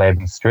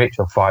slabbing stretch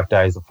of 5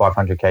 days of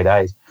 500K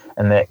days.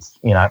 And that's,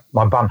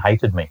 my bum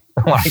hated me.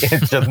 Like,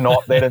 it's just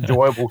not that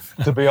enjoyable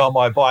to be on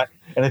my bike.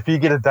 And if you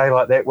get a day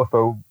like that with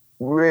a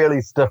really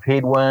stiff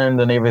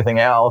headwind and everything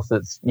else,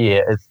 it's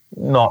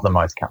not the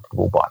most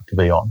comfortable bike to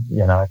be on,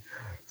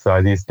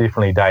 So there's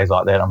definitely days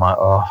like that. I'm like,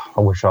 oh,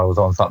 I wish I was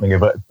on something a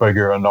bit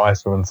bigger and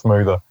nicer and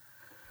smoother.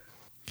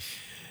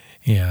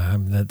 Yeah,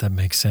 that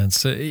makes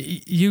sense.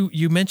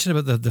 You mentioned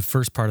about the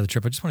first part of the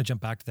trip. I just want to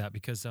jump back to that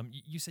because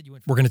you said you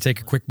went. We're going to take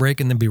a quick break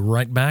and then be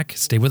right back.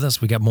 Stay with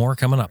us. We got more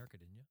coming up.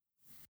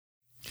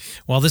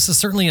 Well, this is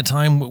certainly a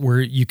time where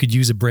you could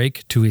use a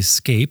break to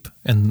escape,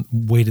 and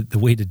the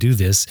way to do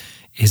this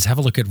is have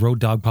a look at Road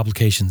Dog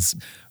Publications.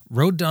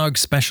 Road Dog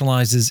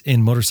specializes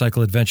in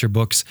motorcycle adventure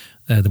books.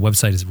 The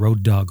website is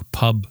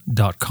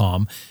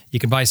roaddogpub.com. You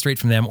can buy straight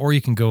from them, or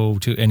you can go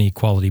to any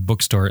quality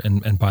bookstore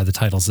and buy the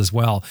titles as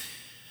well.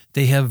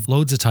 They have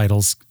loads of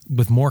titles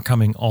with more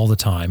coming all the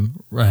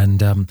time.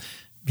 And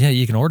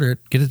you can order it,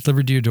 get it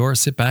delivered to your door,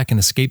 sit back and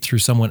escape through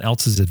someone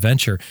else's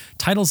adventure.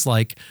 Titles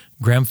like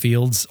Graham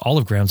Field's, all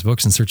of Graham's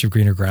books, In Search of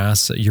Greener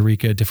Grass,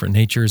 Eureka, Different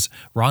Natures,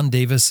 Ron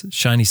Davis,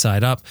 Shiny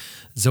Side Up,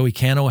 Zoe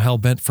Cano,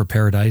 Hellbent for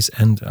Paradise,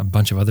 and a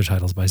bunch of other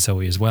titles by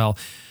Zoe as well.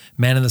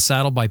 Man in the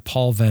Saddle by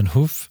Paul Van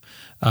Hoof.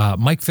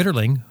 Mike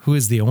Fitterling, who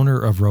is the owner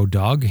of Road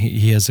Dog,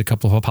 he has a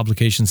couple of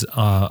publications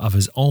of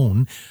his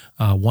own.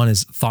 One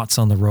is Thoughts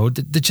on the Road.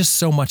 There's just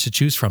so much to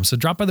choose from. So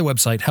drop by the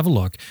website, have a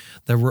look.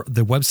 The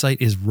website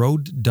is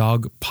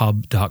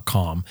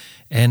roaddogpub.com,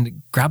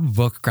 and grab a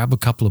book, grab a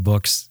couple of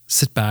books,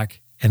 sit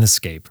back and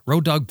escape.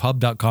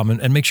 roaddogpub.com,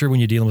 and make sure when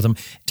you're dealing with them,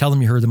 tell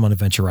them you heard them on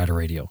Adventure Rider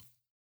Radio.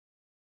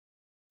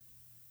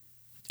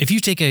 If you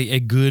take a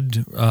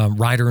good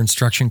rider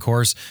instruction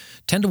course,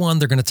 10 to 1,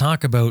 they're going to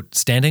talk about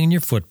standing in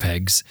your foot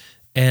pegs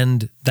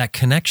and that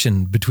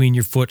connection between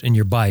your foot and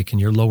your bike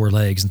and your lower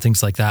legs and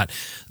things like that.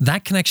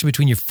 That connection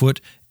between your foot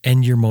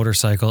and your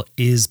motorcycle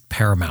is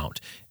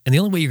paramount. And the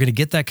only way you're going to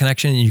get that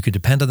connection, and you can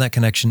depend on that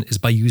connection, is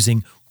by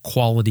using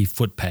quality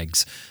foot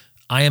pegs.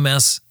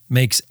 IMS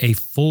makes a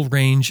full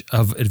range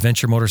of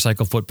adventure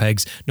motorcycle foot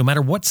pegs. No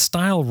matter what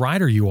style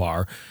rider you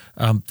are,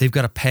 they've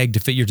got a peg to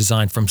fit your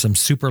design, from some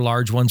super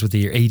large ones with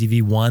your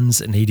ADV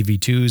 1s and ADV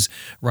 2s,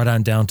 right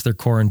on down to their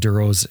Core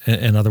Enduros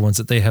and other ones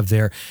that they have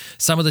there.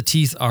 Some of the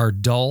teeth are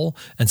dull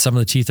and some of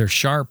the teeth are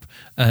sharp.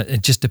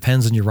 It just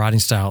depends on your riding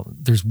style.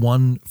 There's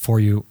one for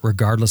you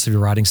regardless of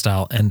your riding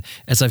style. And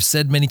as I've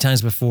said many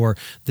times before,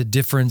 the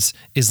difference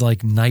is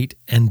like night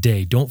and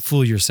day. Don't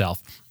fool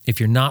yourself. If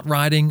you're not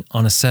riding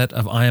on a set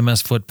of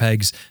IMS foot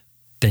pegs,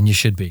 then you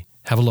should be.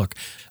 Have a look.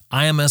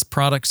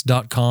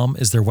 IMSproducts.com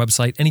is their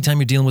website. Anytime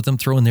you're dealing with them,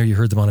 throw in there you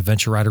heard them on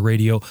Adventure Rider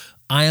Radio,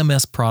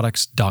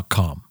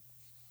 IMSproducts.com.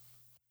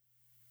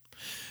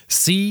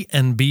 See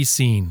and be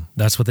seen.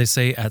 That's what they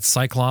say at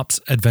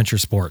Cyclops Adventure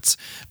Sports,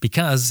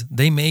 because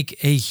they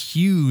make a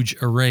huge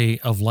array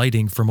of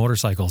lighting for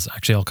motorcycles,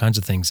 actually all kinds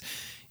of things.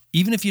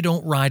 Even if you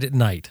don't ride at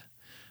night,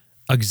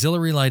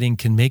 auxiliary lighting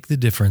can make the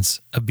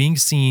difference of being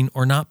seen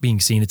or not being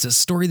seen. It's a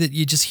story that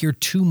you just hear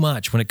too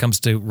much when it comes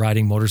to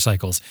riding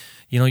motorcycles.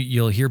 You know,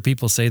 you'll hear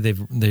people say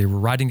they're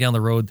riding down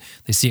the road,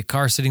 they see a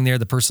car sitting there,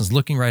 the person's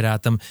looking right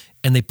at them,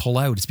 and they pull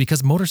out. It's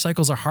because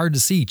motorcycles are hard to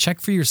see.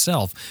 Check for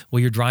yourself while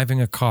you're driving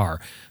a car.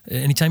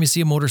 Anytime you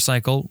see a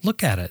motorcycle,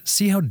 look at it.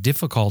 See how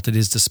difficult it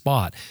is to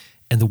spot.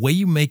 And the way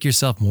you make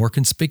yourself more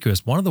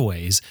conspicuous, one of the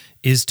ways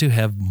is to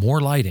have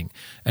more lighting,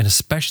 and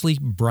especially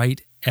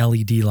bright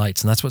LED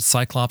lights. And that's what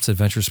Cyclops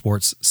Adventure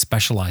Sports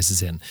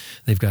specializes in.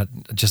 They've got,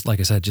 just like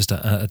I said, just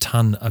a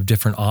ton of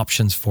different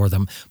options for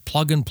them.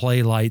 Plug and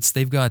play lights.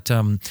 They've got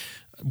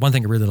one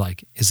thing I really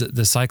like is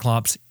the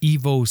Cyclops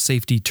Evo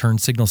safety turn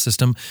signal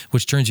system,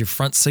 which turns your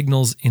front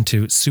signals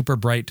into super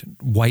bright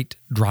white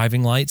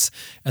driving lights,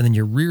 and then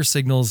your rear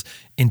signals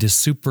into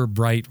super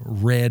bright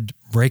red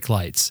brake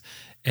lights.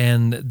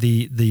 And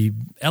the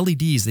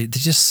LEDs, they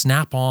just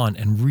snap on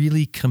and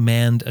really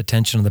command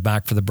attention on the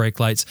back for the brake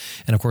lights.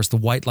 And of course, the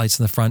white lights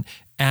in the front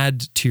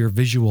add to your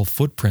visual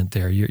footprint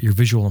there, your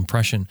visual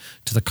impression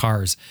to the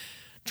cars.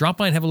 Drop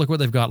by and have a look at what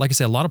they've got. Like I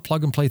said, a lot of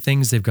plug and play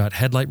things. They've got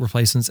headlight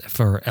replacements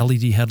for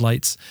LED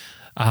headlights.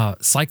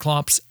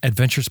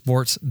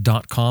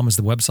 CyclopsAdventuresports.com is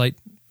the website.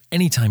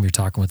 Anytime you're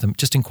talking with them,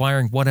 just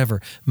inquiring,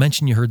 whatever,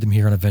 mention you heard them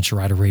here on Adventure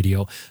Rider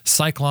Radio.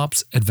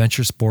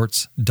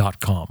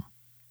 CyclopsAdventuresports.com.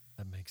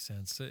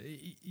 Sense.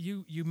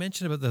 You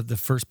mentioned about the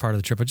first part of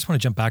the trip. I just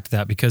want to jump back to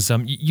that because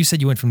you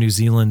said you went from New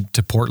Zealand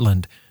to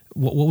Portland.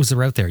 What was the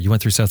route there? You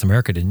went through South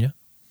America, didn't you?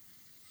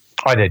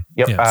 I did.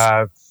 Yep.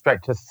 Yes.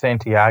 Straight to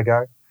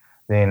Santiago,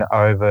 then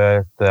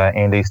over the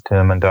Andes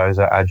to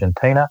Mendoza,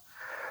 Argentina,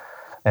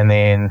 and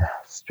then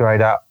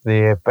straight up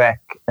there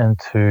back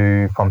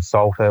from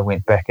Salta,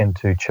 went back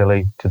into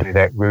Chile to do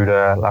that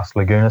Ruta Las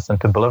Lagunas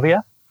into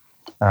Bolivia,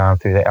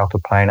 through the Alto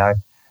Plano,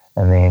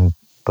 and then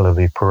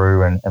Bolivia,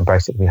 Peru, and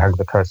basically hugged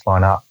the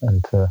coastline up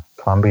into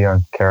Colombia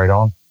and carried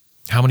on.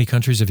 How many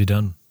countries have you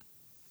done?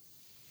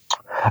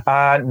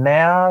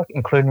 Now,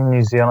 including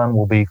New Zealand,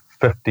 will be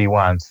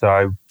 51.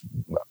 So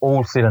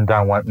all said and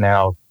done,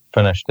 now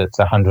finished, it's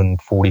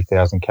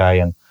 140,000 K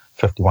in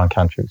 51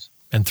 countries.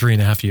 And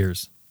 3.5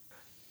 years.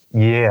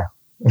 Yeah.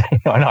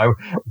 I know.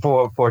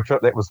 For a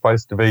trip that was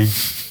supposed to be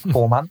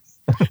 4 months.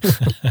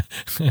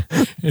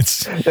 It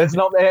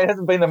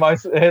hasn't been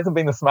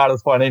the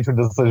smartest financial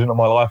decision of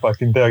my life, I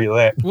can tell you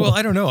that. Well,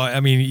 I don't know. I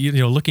mean,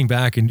 looking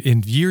back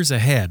in years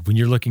ahead, when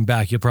you're looking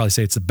back, you'll probably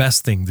say it's the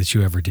best thing that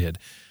you ever did.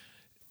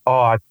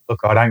 Oh,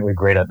 look, I don't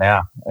regret it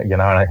now, and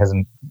it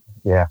hasn't,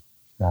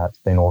 it's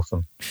been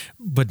awesome.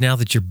 But now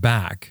that you're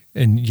back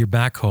and you're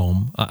back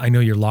home, I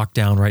know you're locked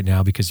down right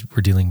now because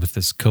we're dealing with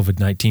this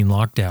COVID-19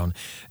 lockdown,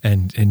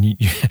 and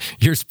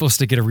you're supposed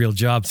to get a real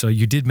job. So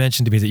you did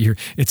mention to me that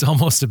it's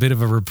almost a bit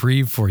of a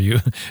reprieve for you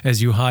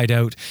as you hide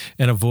out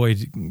and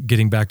avoid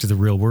getting back to the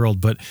real world.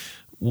 But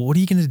what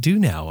are you going to do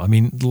now? I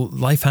mean,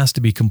 life has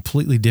to be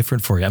completely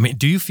different for you. I mean,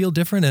 do you feel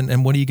different,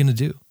 and what are you going to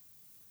do?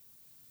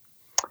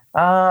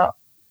 I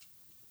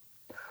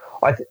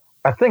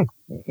think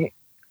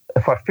I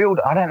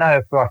don't know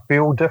if I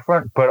feel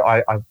different, but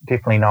I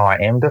definitely know I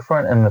am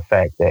different in the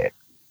fact that,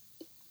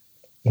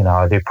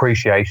 the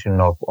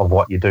appreciation of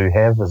what you do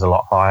have is a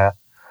lot higher.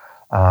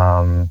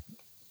 As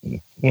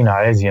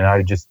you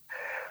know, just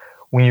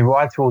when you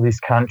ride through all these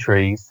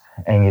countries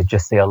and you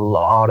just see a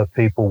lot of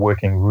people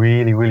working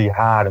really, really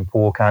hard in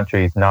poor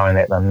countries, knowing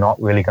that they're not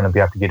really going to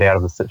be able to get out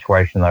of the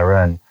situation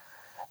they're in,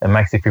 it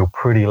makes you feel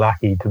pretty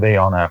lucky to be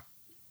on a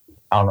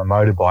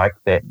motorbike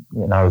that,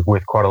 is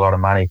worth quite a lot of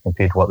money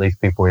compared to what these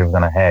people are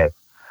going to have,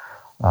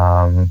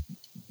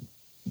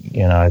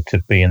 to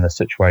be in the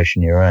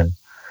situation you're in.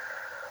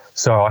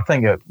 So I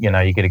think,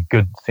 you get a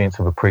good sense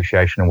of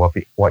appreciation of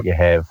what you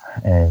have.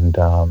 And,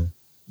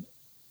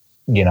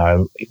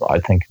 I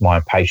think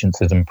my patience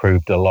has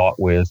improved a lot,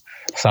 whereas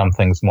some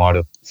things might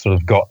have sort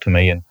of got to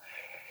me. And,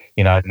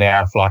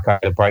 now if I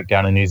had a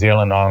breakdown in New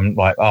Zealand, I'm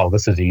like, oh,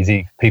 this is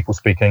easy. People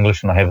speak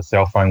English and I have a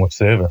cell phone with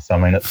service. I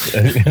mean,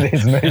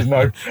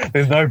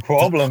 there's no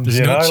problems.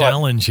 There's no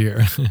challenge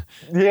here.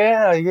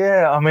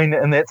 Yeah. I mean,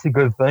 and that's a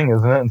good thing,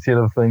 isn't it? Instead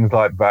of things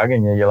like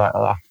bugging you, you're like,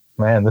 oh,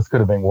 man, this could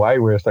have been way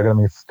worse. I'm going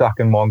to be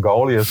stuck in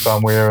Mongolia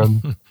somewhere.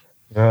 And,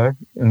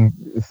 and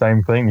the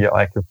same thing. You're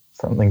like, if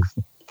something's,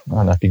 I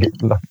don't know,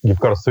 if you've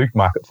got a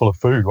supermarket full of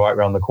food right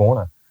around the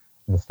corner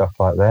and stuff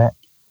like that.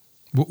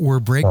 Were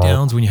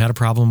breakdowns when you had a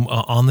problem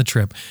on the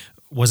trip?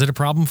 Was it a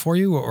problem for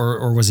you,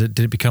 or did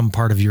it become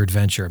part of your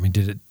adventure? I mean,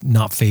 did it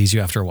not faze you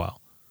after a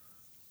while?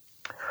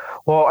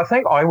 Well, I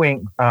think I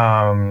went,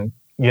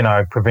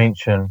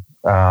 prevention.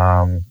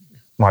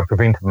 My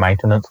preventive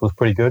maintenance was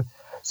pretty good.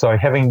 So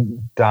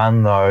having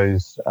done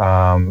those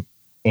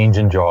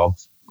engine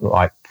jobs,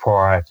 like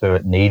prior to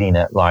it needing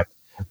it, like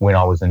when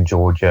I was in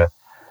Georgia,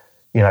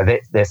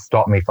 that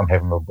stopped me from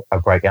having a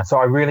breakdown. So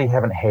I really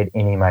haven't had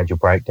any major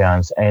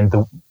breakdowns, and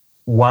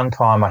one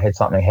time I had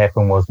something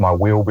happen was my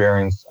wheel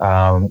bearings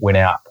went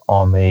out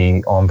on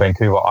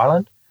Vancouver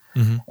Island,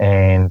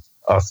 and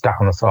I was stuck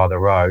on the side of the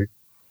road.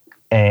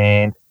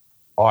 And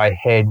I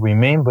had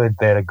remembered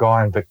that a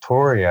guy in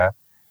Victoria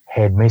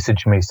had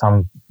messaged me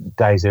some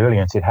days earlier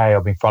and said, "Hey,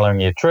 I've been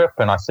following your trip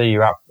and I see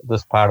you're up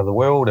this part of the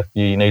world. If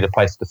you need a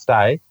place to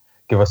stay,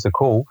 give us a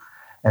call."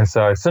 And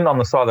so sitting on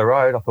the side of the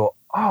road, I thought,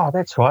 oh,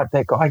 that's right,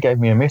 that guy gave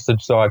me a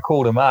message. So I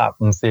called him up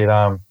and said,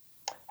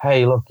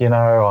 "Hey, look,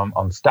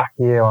 I'm stuck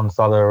here on the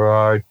side of the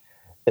road.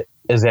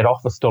 Is that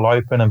office still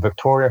open in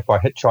Victoria? If I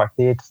hitchhike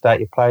there to stay at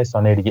your place,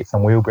 I need to get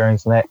some wheel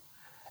bearings and that."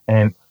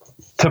 And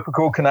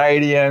typical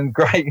Canadian,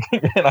 great,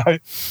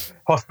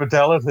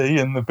 hospitality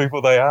and the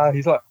people they are.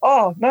 He's like,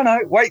 "Oh, no,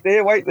 wait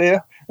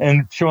there.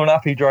 And sure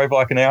enough, he drove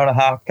like an hour and a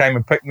half, came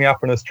and picked me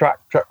up in his truck,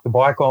 trucked the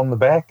bike on the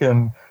back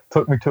and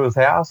took me to his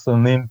house,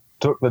 and then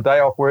took the day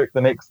off work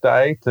the next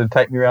day to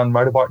take me around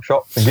motorbike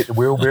shops and get the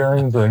wheel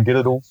bearings and get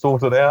it all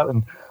sorted out.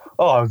 And, it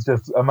was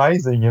just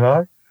amazing,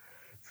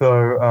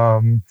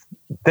 So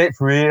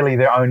that's really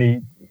the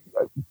only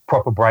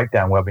proper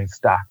breakdown where I've been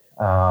stuck.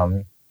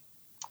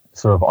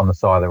 Sort of on the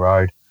side of the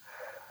road.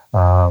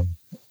 I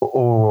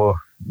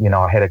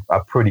had a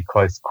pretty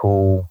close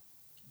call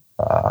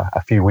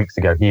a few weeks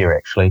ago here,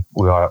 actually,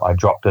 where I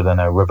dropped it in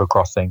a river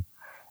crossing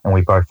and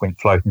we both went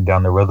floating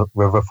down the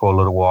river for a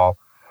little while.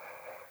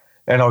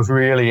 And I was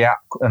really out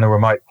in a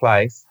remote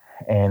place,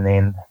 and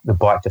then the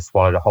bike just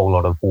swallowed a whole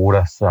lot of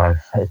water, so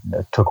it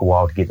took a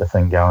while to get the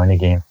thing going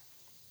again.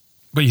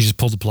 But you just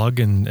pulled the plug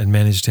and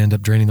managed to end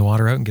up draining the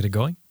water out and get it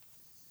going?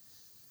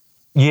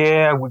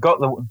 Yeah, we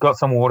got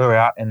some water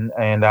out, and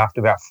after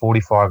about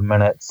 45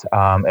 minutes,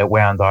 it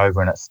wound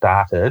over and it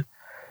started.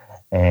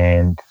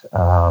 And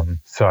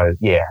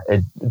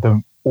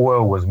the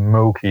oil was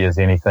milky as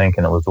anything,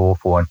 and it was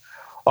awful. And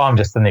I'm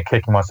just in there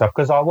kicking myself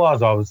because I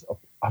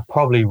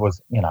probably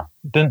was,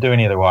 didn't do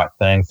any of the right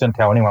things, didn't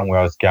tell anyone where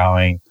I was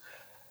going.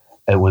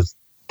 It was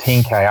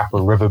 10K up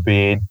a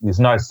riverbed. There's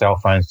no cell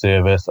phone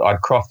service.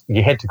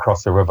 You had to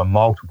cross the river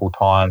multiple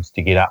times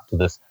to get up to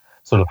this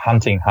sort of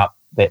hunting hut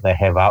that they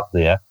have up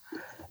there,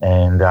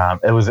 and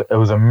it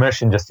was a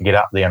mission just to get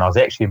up there. And I was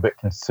actually a bit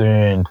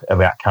concerned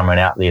about coming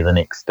out there the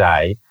next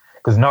day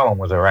because no one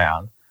was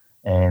around,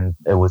 and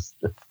it was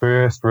the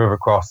first river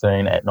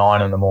crossing at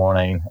 9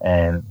 a.m,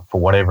 and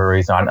for whatever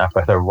reason, I don't know if I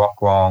hit a rock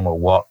wrong or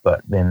what,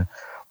 but then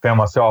found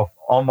myself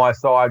on my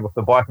side with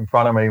the bike in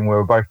front of me, and we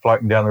were both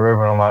floating down the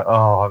river, and I'm like,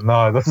 oh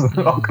no, this is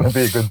not going to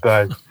be a good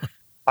day.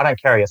 I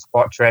don't carry a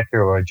spot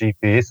tracker or a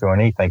GPS or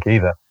anything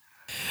either.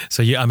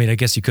 So, I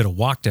guess you could have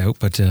walked out,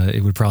 but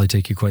it would probably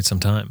take you quite some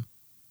time.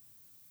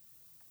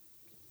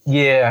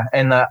 Yeah,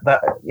 and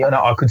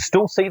I could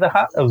still see the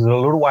hut. It was a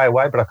little way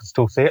away, but I could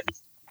still see it.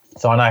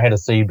 So I know I had a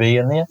CB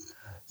in there.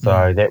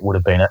 So that would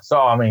have been it.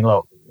 So,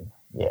 look,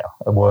 yeah,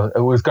 it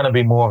was going to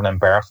be more of an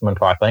embarrassment,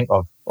 I think,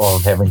 of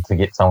having to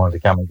get someone to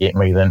come and get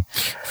me than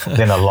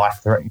a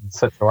life-threatening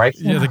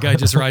situation. Yeah, the guy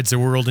just rides the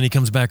world and he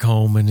comes back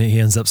home and he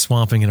ends up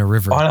swamping in a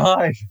river. I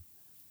know.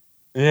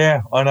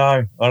 Yeah, I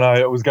know.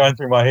 It was going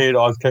through my head.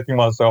 I was kicking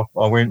myself.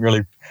 I weren't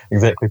really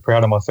exactly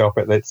proud of myself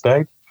at that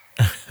stage.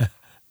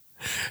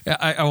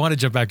 I want to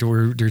jump back to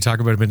where we were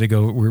talking about a minute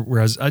ago,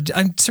 where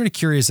I'm sort of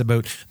curious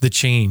about the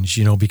change,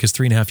 because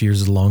 3.5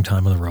 years is a long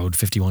time on the road,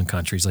 51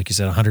 countries, like you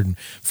said,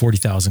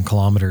 140,000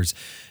 kilometers.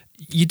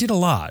 You did a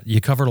lot. You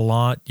covered a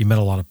lot. You met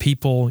a lot of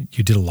people.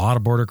 You did a lot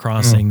of border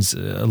crossings,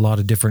 a lot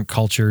of different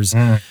cultures.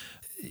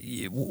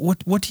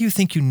 What do you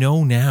think you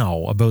know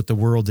now about the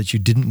world that you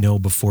didn't know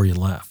before you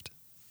left?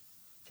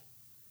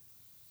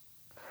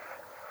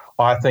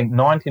 I think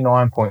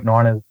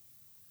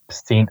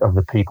 99.9% of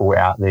the people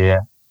out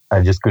there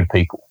are just good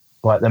people.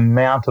 Like the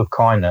amount of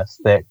kindness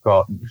that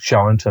got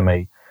shown to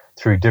me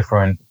through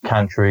different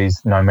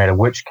countries, no matter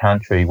which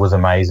country, was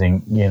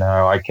amazing.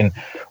 I can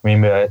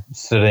remember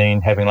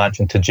having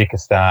lunch in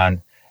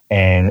Tajikistan,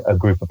 and a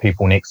group of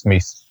people next to me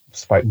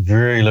spoke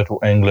very little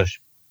English,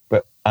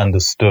 but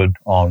understood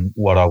on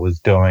what I was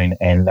doing,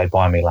 and they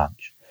buy me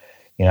lunch.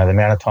 The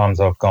amount of times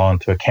I've gone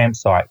to a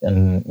campsite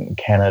in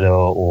Canada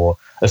or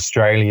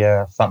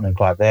Australia, something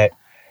like that,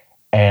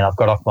 and I've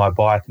got off my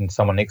bike and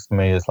someone next to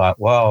me is like,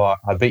 well,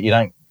 I bet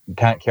you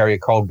can't carry a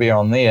cold beer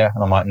on there.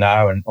 And I'm like,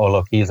 no. And, oh,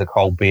 look, here's a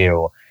cold beer,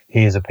 or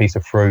here's a piece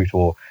of fruit,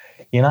 or,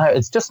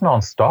 it's just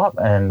nonstop.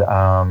 And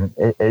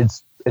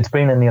it's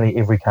been in nearly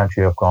every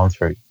country I've gone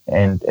through.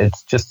 And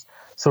it's just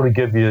sort of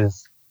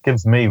gives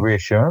me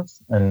reassurance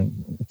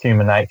and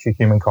human nature,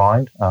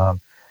 humankind, and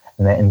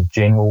that in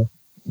general,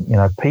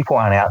 people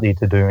aren't out there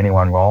to do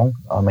anyone wrong.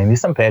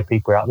 There's some bad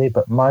people out there,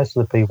 but most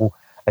of the people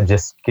are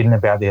just getting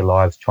about their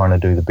lives trying to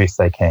do the best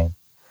they can.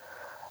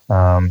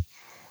 I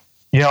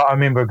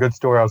remember a good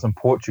story. I was in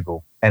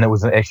Portugal, and it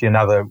was actually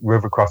another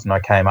river crossing I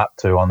came up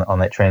to on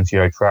that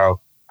Trans-Euro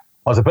Trail.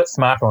 I was a bit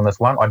smarter on this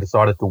one. I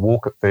decided to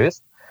walk it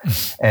first.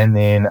 And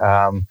then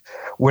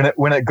when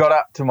it got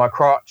up to my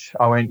crotch,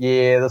 I went,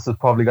 yeah, this is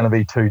probably going to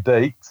be too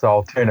deep, so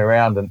I'll turn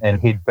around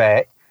and head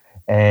back.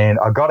 And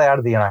I got out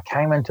of there, and I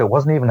came into, it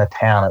wasn't even a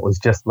town. It was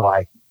just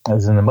like, it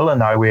was in the middle of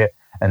nowhere,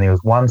 and there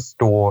was one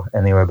store,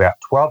 and there were about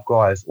 12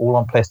 guys, all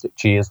on plastic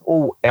chairs,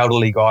 all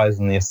elderly guys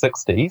in their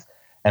 60s,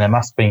 and it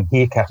must have been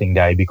haircutting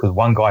day because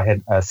one guy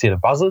had a set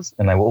of buzzers,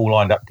 and they were all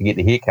lined up to get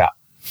the haircut.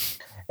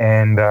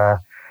 And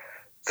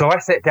so I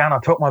sat down, I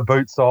took my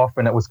boots off,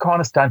 and it was kind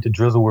of starting to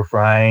drizzle with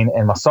rain,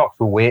 and my socks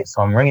were wet,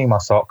 so I'm wringing my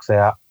socks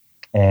out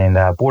and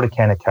bought a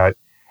can of Coke.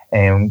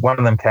 And one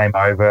of them came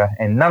over,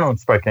 and none of them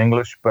spoke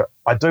English, but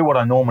I do what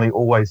I normally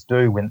always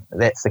do when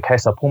that's the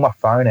case. I pull my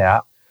phone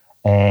out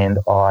and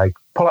I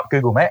pull up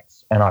Google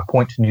Maps and I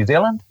point to New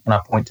Zealand and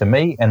I point to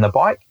me and the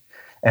bike,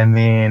 and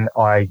then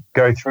I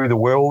go through the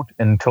world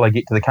until I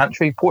get to the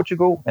country,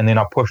 Portugal, and then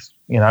I push,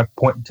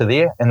 point to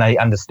there, and they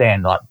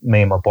understand, like,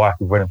 me and my bike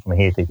have ridden from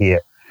here to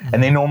here.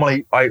 And then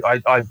normally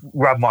I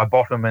rub my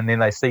bottom, and then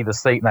they see the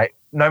seat, and they,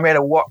 no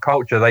matter what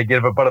culture, they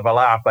give a bit of a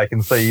laugh. They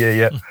can see,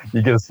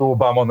 you get a sore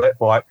bum on that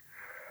bike.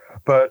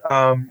 But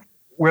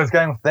where I was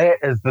going with that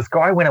is this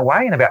guy went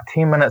away, and about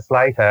 10 minutes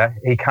later,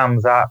 he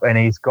comes up and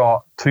he's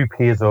got 2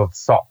 pairs of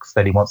socks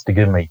that he wants to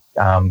give me,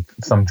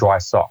 some dry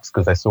socks,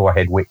 because they saw I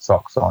had wet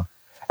socks on.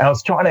 And I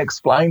was trying to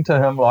explain to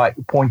him, like,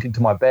 pointing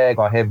to my bag,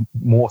 I have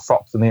more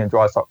socks in there than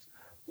dry socks.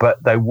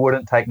 But they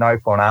wouldn't take no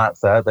for an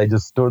answer. They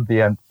just stood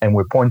there and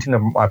were pointing to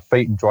my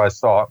feet in dry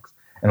socks.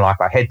 And, like,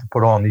 I had to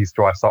put on these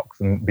dry socks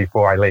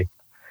before I left.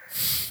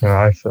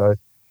 So...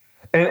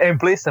 And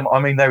bless them, I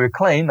mean, they were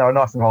clean, they were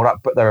nice and rolled up,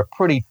 but they were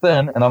pretty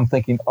thin. And I'm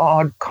thinking,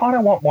 I kind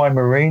of want my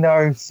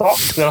merino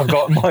socks that I've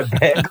got in my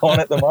bag on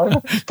at the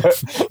moment.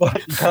 But,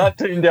 like, you can't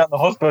turn down the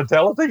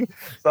hospitality.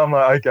 So I'm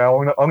like, okay,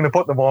 I'm going to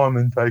put them on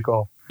and take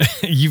off.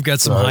 You've got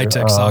some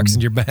high-tech socks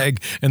in your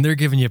bag, and they're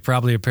giving you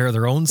probably a pair of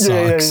their own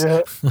socks.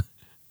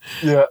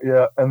 Yeah.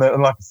 And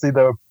then, like I said,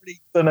 they were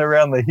pretty thin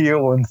around the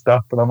heel and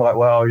stuff. And I'm like,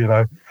 well, you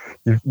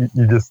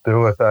just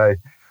do it, eh?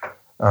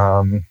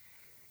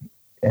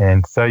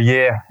 And so,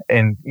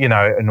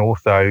 and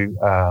also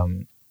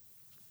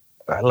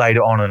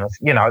later on, and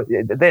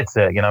that's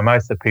it.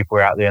 Most of the people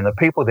are out there, and the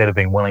people that have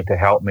been willing to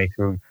help me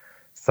through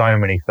so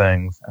many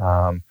things.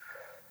 And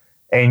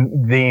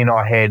then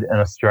I had in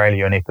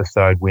Australia an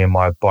episode where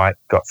my bike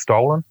got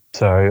stolen.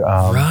 So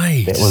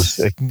right, that was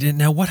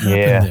now what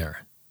happened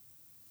there?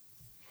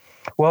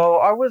 Well,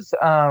 I was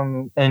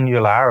in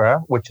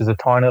Ulara, which is a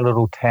tiny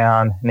little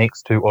town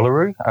next to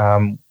Uluru,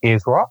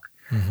 Ayers Rock,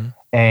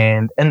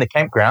 and in the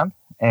campground.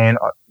 And,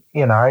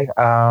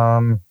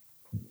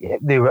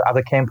 there were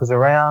other campers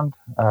around.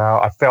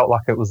 I felt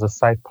like it was a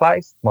safe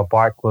place. My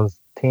bike was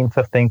 10,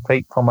 15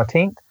 feet from my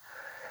tent.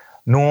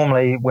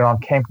 Normally, when I'm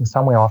camping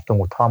somewhere, I often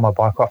will tie my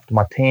bike off to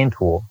my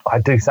tent, or I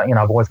do something,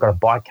 I've always got a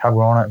bike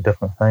cover on it and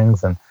different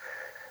things. And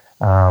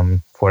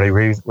for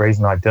whatever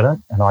reason, I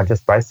didn't. And I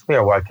just basically,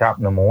 I woke up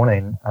in the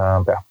morning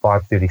about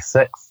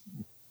 5:36,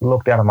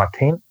 looked out of my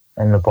tent,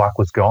 and the bike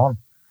was gone.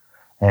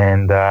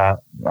 And I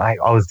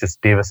was just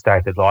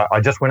devastated. Like, I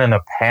just went in a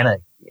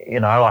panic,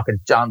 like I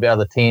jumped out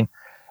of the tent,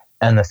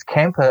 and this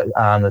camper,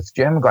 this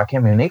German guy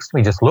camping next to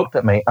me just looked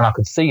at me, and I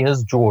could see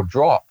his jaw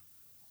drop.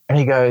 And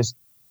he goes,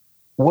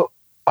 "What?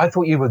 I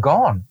thought you were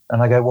gone."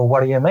 And I go, "Well,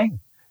 what do you mean?"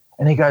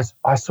 And he goes,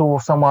 "I saw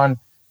someone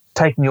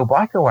taking your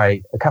bike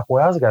away a couple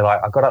of hours ago.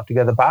 Like, I got up to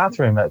go to the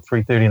bathroom at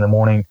 3:30 in the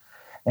morning,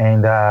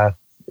 and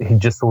he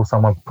just saw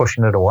someone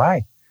pushing it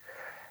away."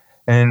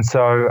 And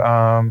so,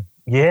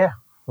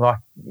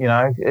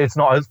 it's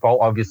not his fault,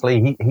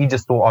 obviously. He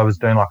just thought I was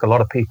doing like a lot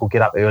of people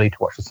get up early to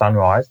watch the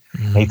sunrise.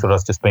 He thought I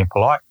was just being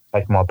polite,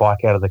 taking my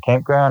bike out of the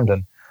campground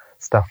and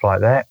stuff like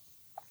that.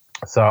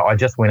 So I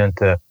just went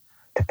into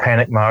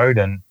panic mode.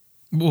 And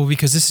well,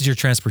 because this is your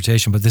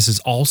transportation, but this is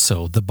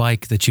also the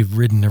bike that you've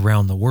ridden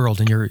around the world,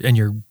 and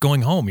you're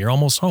going home. You're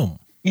almost home.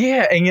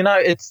 Yeah, and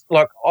it's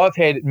like I've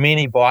had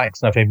many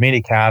bikes and I've had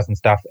many cars and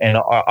stuff, and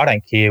I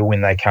don't care when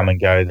they come and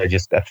go. They're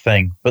just a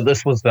thing. But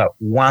this was the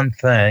one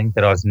thing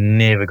that I was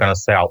never going to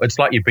sell. It's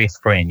like your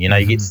best friend. You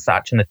get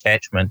such an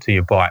attachment to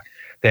your bike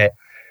that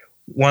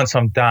once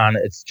I'm done,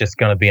 it's just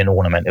going to be an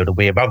ornament. It'll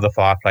be above the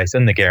fireplace,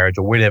 in the garage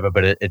or whatever,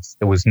 but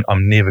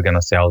I'm never going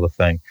to sell the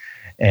thing.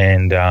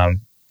 And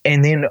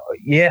then,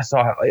 yes,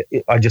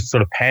 I just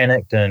sort of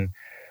panicked and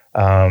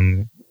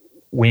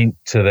went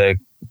to the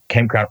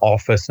campground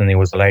office, and there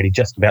was a lady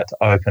just about to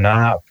open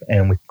up,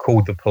 and we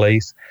called the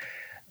police.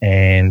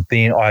 And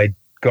then I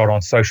got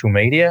on social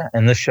media,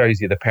 and this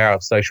shows you the power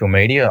of social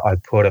media. I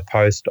put a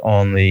post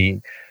on the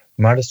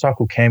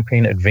Motorcycle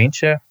Camping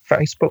Adventure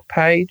Facebook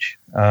page,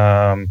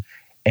 and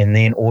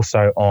then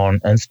also on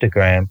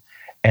Instagram,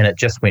 and it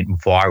just went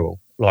viral.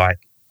 Like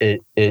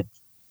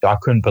I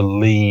couldn't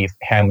believe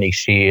how many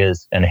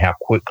shares and how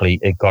quickly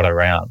it got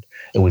around.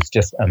 It was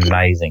just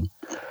amazing.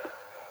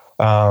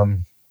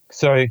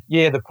 So,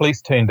 the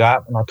police turned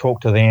up, and I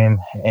talked to them,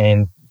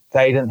 and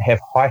they didn't have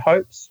high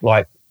hopes.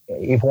 Like,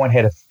 everyone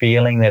had a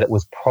feeling that it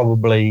was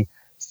probably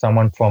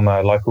someone from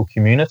a local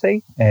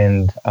community,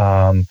 and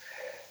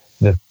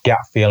the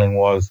gut feeling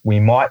was we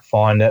might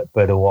find it,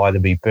 but it'll either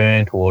be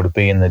burnt or it'll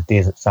be in the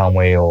desert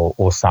somewhere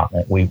or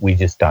something. We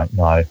just don't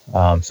know.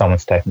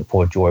 Someone's taken it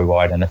for a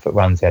joyride, and if it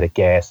runs out of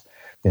gas,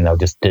 then they'll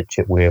just ditch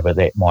it wherever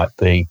that might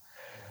be.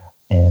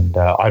 And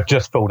I've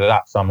just filled it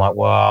up. So I'm like,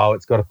 well,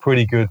 it's got a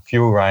pretty good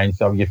fuel range.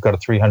 So you've got a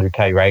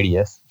 300K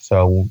radius.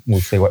 So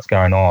we'll see what's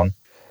going on.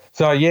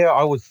 So, yeah,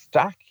 I was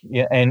stuck.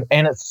 Yeah, and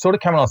it's sort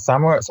of coming on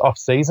summer. It's off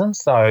season.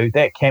 So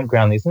that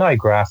campground, there's no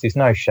grass, there's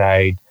no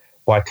shade.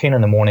 By 10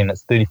 in the morning,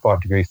 it's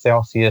 35 degrees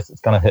Celsius.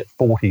 It's going to hit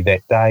 40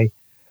 that day.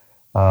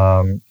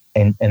 And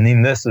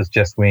then this is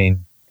just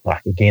when,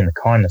 like, again, the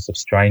kindness of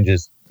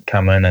strangers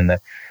come in, and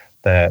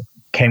the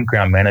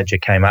campground manager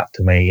came up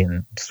to me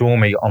and saw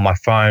me on my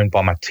phone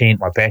by my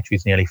tent. My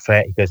battery's nearly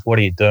flat. He goes, "What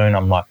are you doing?"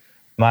 I'm like,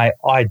 "Mate,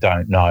 I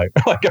don't know."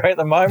 Like, at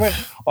the moment,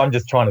 I'm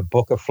just trying to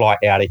book a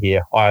flight out of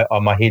here.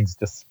 My head's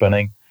just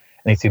spinning.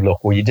 And he said,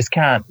 "Look, well,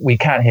 we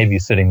can't have you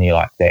sitting there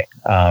like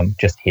that.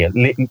 Just here,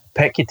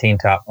 pack your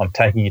tent up. I'm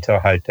taking you to a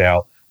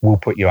hotel. We'll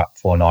put you up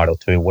for a night or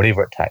two,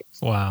 whatever it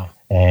takes." Wow.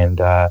 And,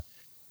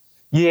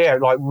 yeah,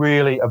 like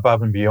really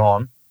above and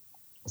beyond.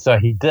 So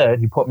he did.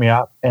 He put me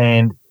up.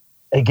 And,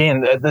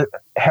 again,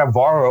 how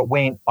viral it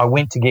went, I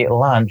went to get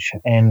lunch,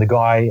 and the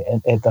guy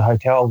at the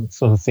hotel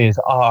sort of says,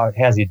 "Oh,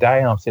 how's your day?"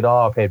 And I said,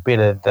 "Oh, I've had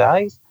better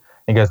days."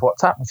 He goes,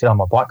 "What's up?" I said, "Oh,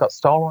 my bike got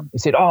stolen." He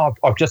said, "Oh,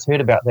 I've just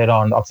heard about that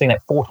I've seen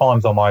that 4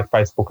 times on my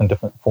Facebook and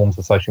different forms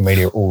of social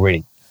media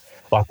already."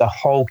 Like, the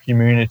whole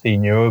community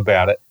knew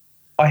about it.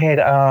 I had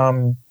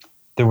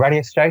the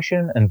radio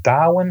station in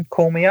Darwin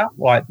call me up,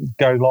 like,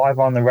 go live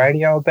on the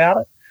radio about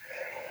it.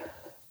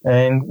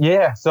 And,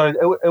 yeah,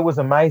 so it was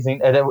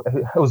amazing. It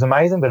was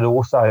amazing, but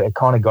it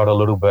kind of got a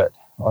little bit,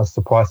 I was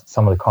surprised at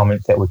some of the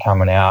comments that were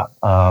coming out.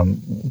 Got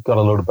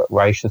a little bit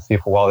racist there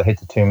for a while. They had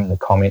to turn the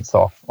comments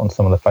off on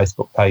some of the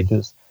Facebook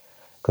pages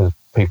because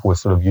people were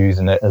sort of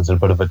using it as a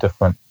bit of a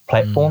different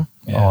platform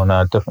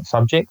on different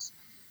subjects,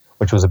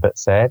 which was a bit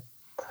sad.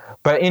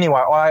 But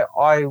anyway,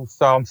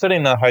 so I'm sitting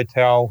in the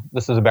hotel.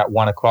 This is about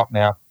 1 o'clock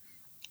now.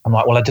 I'm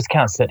like, well, I just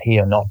can't sit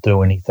here and not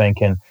do anything.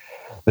 And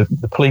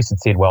the police had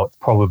said, well, it's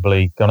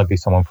probably going to be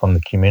someone from the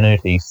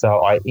community.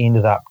 So I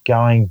ended up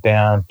going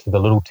down to the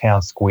little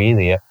town square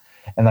there,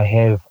 and they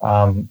have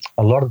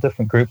a lot of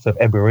different groups of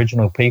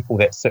Aboriginal people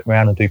that sit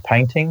around and do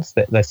paintings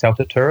that they sell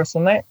to tourists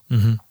and that.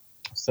 Mm-hmm.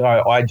 So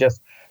I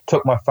just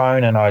took my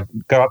phone and I'd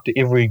go up to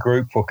every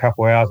group for a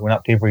couple of hours, went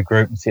up to every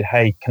group and said,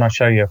 "Hey, can I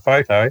show you a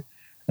photo?"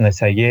 And they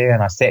say, "Yeah."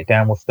 And I sat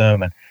down with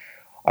them and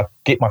I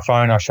get my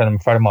phone, I show them a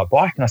photo of my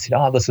bike, and I said,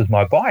 "Oh, this is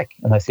my bike."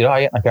 And they said, "Oh,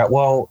 yeah." And I go,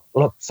 "Well,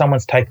 look,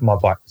 someone's taken my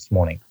bike this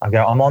morning." I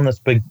go, "I'm on this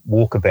big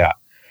walkabout,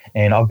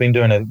 and I've been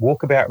doing a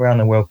walkabout around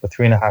the world for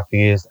 3.5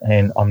 years,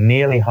 and I'm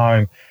nearly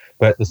home,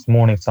 but this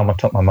morning someone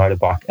took my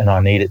motorbike, and I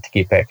need it to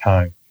get back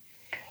home.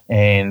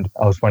 And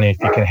I was wondering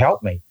if you can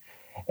help me."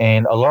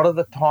 And a lot of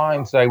the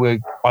times I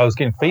was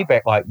getting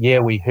feedback like, "Yeah,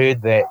 we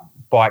heard that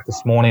bike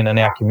this morning in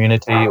our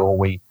community," or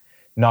 "We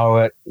know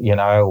it,"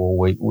 or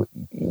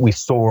we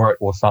saw it,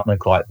 or something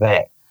like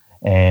that.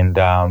 And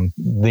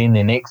then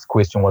the next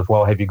question was,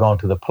 "Well, have you gone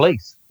to the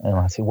police?" And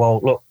I said, "Well,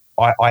 look,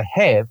 I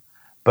have,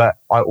 but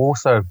I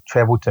also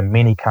traveled to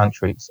many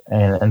countries,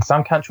 and in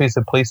some countries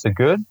the police are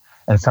good,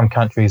 and some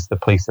countries the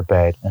police are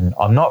bad. And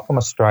I'm not from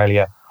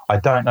Australia. I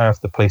don't know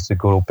if the police are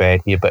good or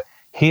bad here, but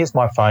here's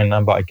my phone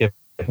number." I give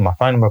my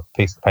phone number, a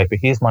piece of paper.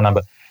 "Here's my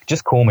number.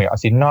 Just call me." I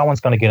said, "No one's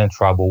going to get in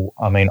trouble.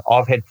 I mean,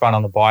 I've had fun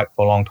on the bike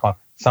for a long time.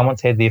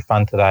 Someone's had their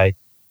fun today,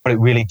 but it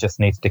really just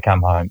needs to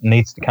come home. It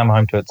needs to come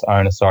home to its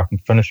owner so I can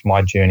finish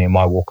my journey and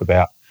my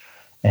walkabout."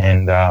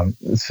 And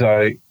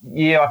so,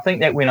 yeah, I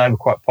think that went over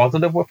quite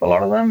positive with a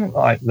lot of them.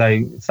 Like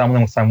some of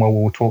them were saying, "Well,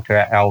 we'll talk to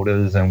our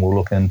elders and we'll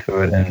look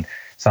into it." And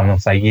some of them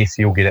say, "Yes,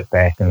 you'll get it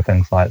back," and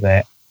things like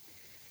that.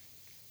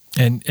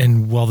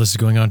 And while this is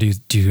going on, do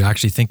you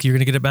actually think you're going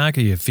to get it back,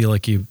 or you feel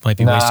like you might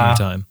be wasting your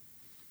time?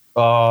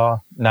 No,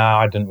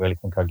 I didn't really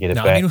think I'd get it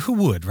back. I mean, who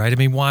would, right? I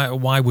mean,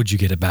 why would you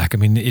get it back? I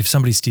mean, if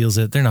somebody steals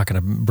it, they're not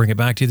going to bring it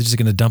back to you. They're just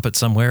going to dump it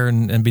somewhere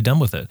and be done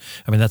with it.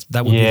 I mean,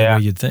 that would be the way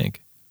you'd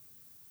think.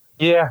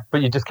 Yeah,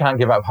 but you just can't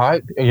give up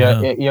hope.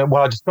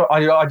 Well,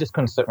 I just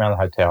couldn't sit around the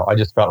hotel. I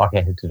just felt like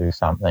I had to do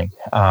something.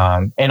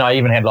 And I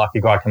even had like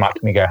a guy come up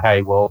to me and go,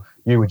 "Hey, well,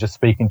 you were just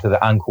speaking to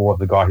the uncle of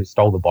the guy who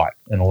stole the bike,"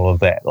 and all of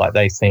that. Like,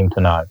 they seem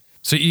to know.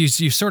 So you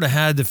sort of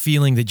had the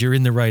feeling that you're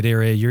in the right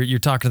area. You're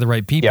talking to the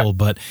right people,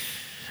 but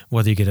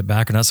whether you get it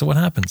back or not. So what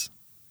happens?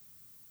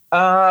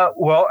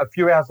 Well, a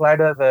few hours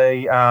later,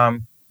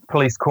 the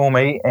police call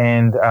me,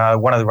 and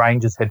one of the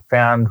rangers had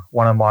found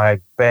one of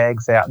my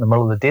bags out in the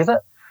middle of the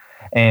desert.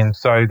 And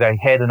so they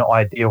had an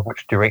idea of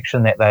which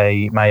direction that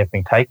they may have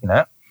been taking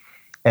it.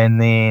 And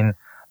then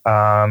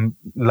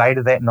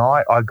later that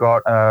night, I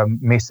got a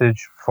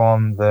message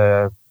from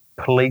the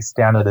police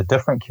down at a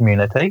different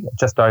community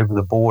just over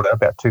the border,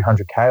 about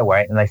 200K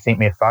away, and they sent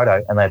me a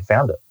photo and they'd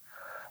found it.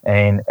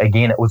 And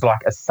again, it was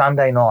like a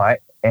Sunday night,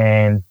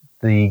 and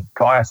the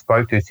guy I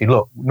spoke to said,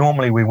 "Look,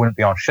 normally we wouldn't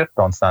be on shift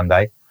on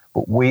Sunday,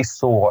 but we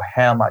saw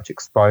how much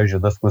exposure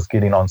this was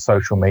getting on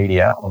social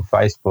media, on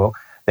Facebook,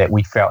 that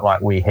we felt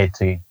like we had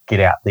to get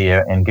out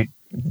there and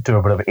do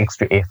a bit of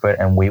extra effort."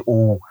 And we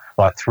all,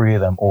 like 3 of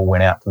them, all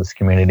went out to this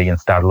community and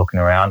started looking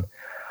around.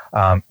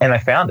 And they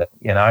found it,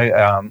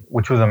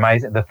 which was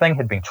amazing. The thing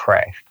had been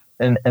trashed.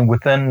 And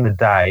within the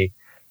day,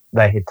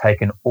 they had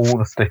taken all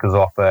the stickers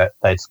off it.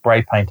 They'd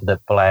spray painted it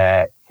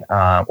black.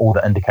 All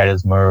the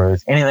indicators,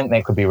 mirrors, anything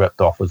that could be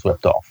ripped off was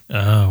ripped off.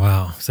 Oh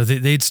wow! So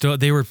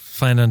they were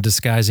planning on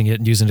disguising it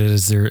and using it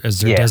as their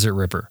desert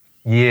ripper.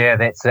 Yeah,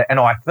 that's it. And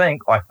I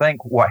think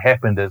what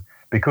happened is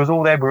because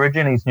all the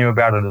Aborigines knew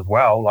about it as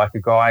well. Like a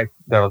guy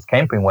that I was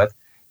camping with,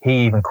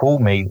 he even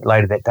called me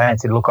later that day and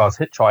said, "Look, I was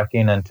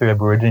hitchhiking and 2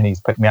 Aborigines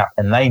picked me up,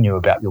 and they knew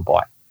about your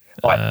bike."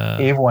 Like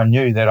everyone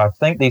knew that. I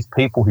think these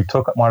people who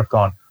took it might have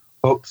gone,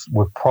 "Oops,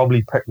 we've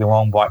probably picked the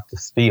wrong bike to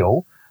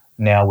steal.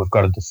 Now we've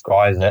got to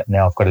disguise it.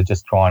 Now I've got to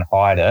just try and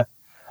hide it."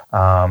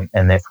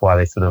 And that's why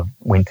they sort of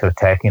went to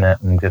attacking it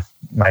and just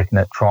making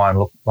it try and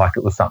look like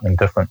it was something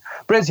different.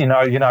 But as you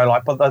know,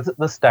 like by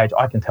this stage,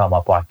 I can tell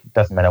my bike, it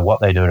doesn't matter what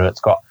they do to it.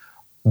 It's got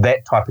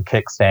that type of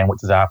kickstand,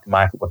 which is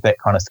aftermarket, with that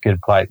kind of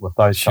skid plate, with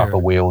those type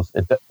of wheels.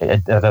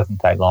 It doesn't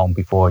take long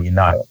before you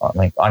know. I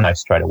mean, I know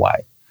straight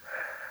away.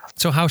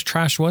 So how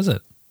trash was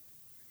it?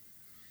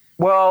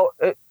 Well,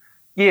 it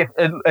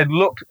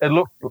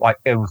looked like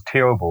it was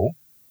terrible.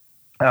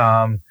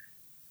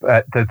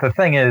 But the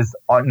thing is,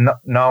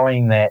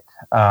 knowing that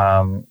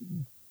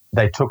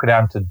they took it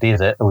out into the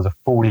desert, it was a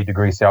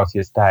 40-degree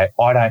Celsius day.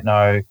 I don't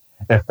know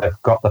if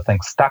they've got the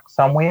thing stuck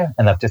somewhere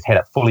and they've just had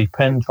it fully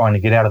pinned trying to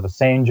get out of the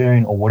sand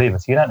dune or whatever.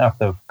 So you don't know if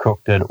they've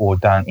cooked it or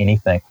done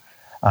anything.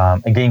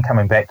 Again,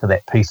 coming back to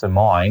that peace of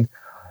mind.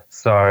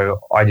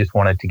 So I just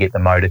wanted to get the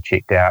motor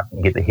checked out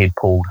and get the head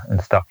pulled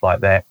and stuff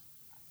like that.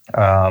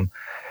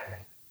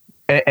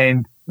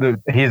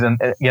 Here's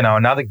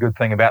another good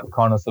thing about the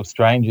kindness of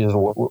strangers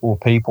or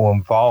people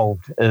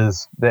involved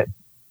is that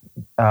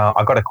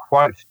I got a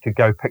quote to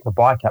go pick the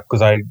bike up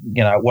because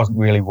it wasn't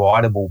really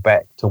rideable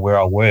back to where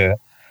I were,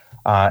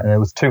 and it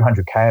was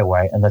 200k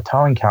away, and the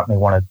towing company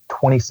wanted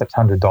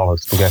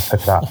 $2,600 to go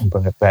pick it up and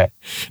bring it back.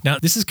 Now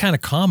this is kind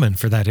of common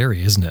for that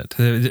area, isn't it?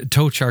 The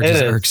tow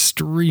charges are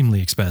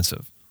extremely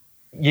expensive.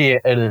 Yeah,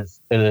 it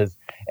is.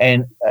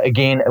 And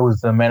again, it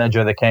was the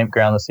manager of the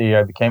campground, the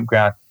CEO of the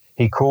campground.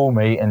 He called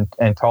me and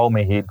told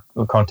me he'd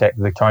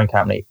contacted the towing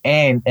company,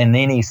 and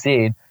then he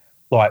said,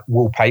 like,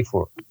 we'll pay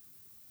for it.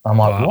 I'm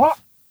like, what?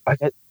 I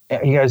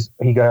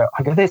go,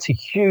 that's a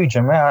huge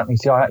amount. He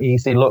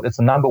said, look, it's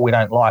a number we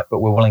don't like, but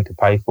we're willing to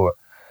pay for it.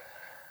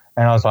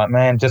 And I was like,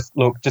 man, just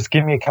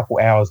give me a couple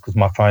hours because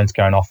my phone's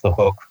going off the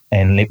hook,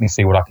 and let me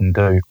see what I can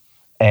do.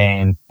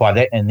 And by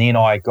that, and then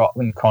I got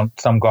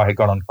some guy had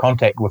got in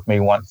contact with me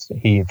once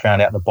he had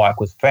found out the bike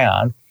was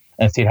found,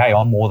 and said, hey,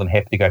 I'm more than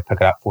happy to go pick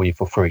it up for you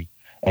for free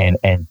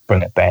and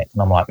bring it back.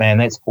 And I'm like, man,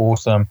 that's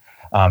awesome.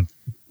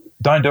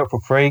 Don't do it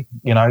for free.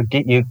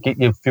 Get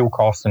your fuel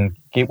costs and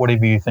get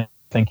whatever you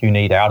think you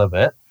need out of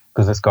it,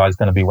 because this guy's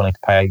going to be willing to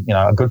pay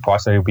a good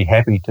price, so he'll be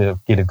happy to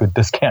get a good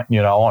discount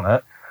on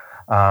it.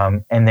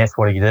 And that's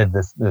what he did.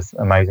 This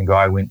amazing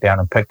guy went down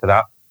and picked it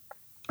up,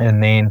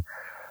 and then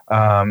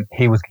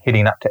he was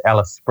heading up to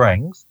Alice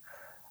Springs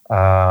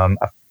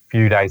a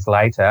few days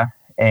later,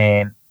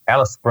 and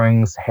Alice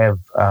Springs have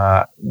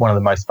one of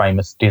the most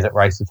famous desert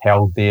races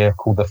held there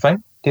called the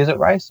Fink Desert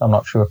Race. I'm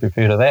not sure if you've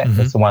heard of that.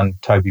 Mm-hmm. It's the one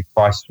Toby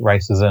Price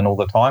races in all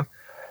the time.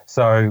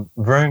 So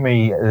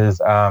Vroomy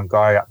is a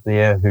guy up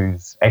there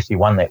who's actually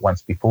won that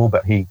once before,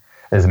 but he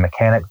is a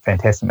mechanic,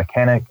 fantastic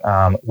mechanic,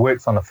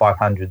 works on the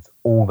 500s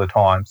all the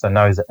time, so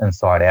knows it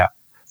inside out.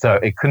 So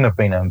it couldn't have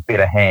been in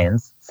better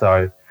hands.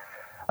 So him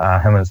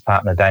and his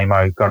partner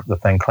Damo got the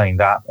thing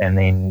cleaned up and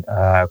then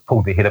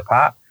pulled the head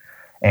apart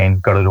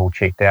and got it all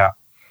checked out.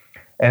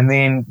 And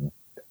then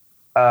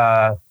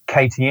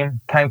KTM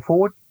came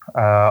forward.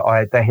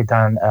 They had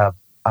done an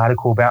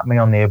article about me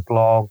on their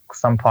blog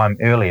sometime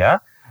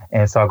earlier,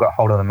 and so I got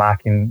hold of the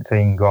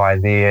marketing guy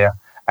there,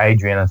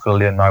 Adrian, and sort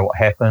of let him know what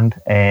happened.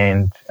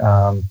 And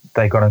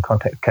they got in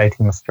contact with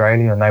KTM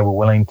Australia, and they were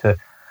willing to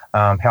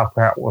help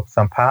out with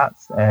some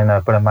parts and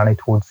a bit of money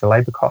towards the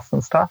labour costs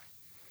and stuff.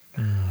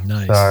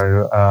 Nice.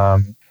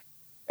 So,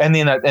 and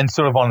then and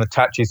sort of on the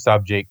touchy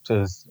subject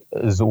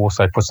is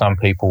also for some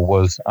people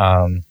was.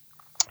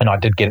 And I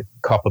did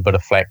cop a bit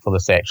of flack for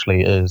this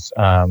actually, is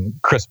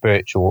Chris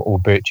Birch, or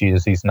Birchie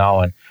as he's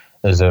known,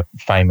 is a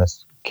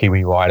famous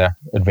Kiwi rider,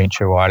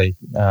 adventure rider.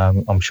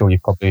 I'm sure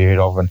you've probably heard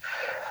of him.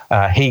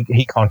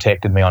 He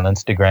contacted me on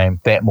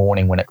Instagram that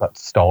morning when it got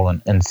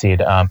stolen and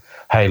said,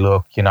 hey,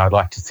 look, I'd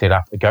like to set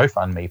up a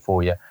GoFundMe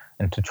for you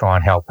and to try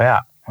and help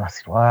out. And I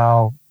said,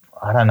 well,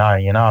 I don't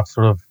know, I've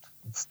sort of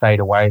steered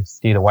away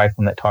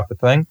from that type of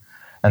thing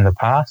in the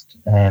past.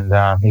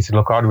 And he said,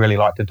 look, I'd really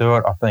like to do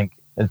it. I think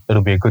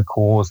it'll be a good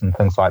cause and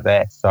things like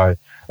that. So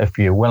if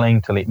you're willing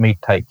to let me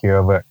take care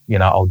of it,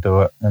 I'll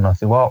do it. And I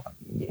said, well,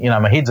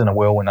 my head's in a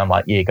whirlwind. I'm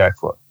like, yeah, go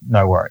for it.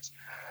 No worries.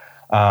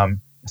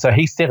 So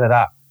he set it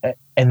up,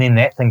 and then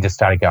that thing just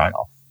started going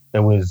off.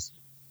 It was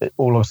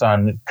all of a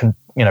sudden,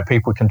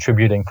 people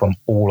contributing from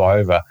all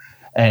over,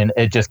 and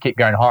it just kept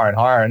going higher and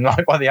higher. And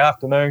like by the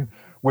afternoon,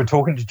 we're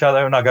talking to each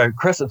other, and I go,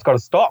 Chris, it's got to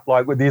stop.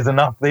 Like, there's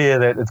enough there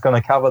that it's going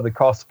to cover the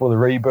cost for the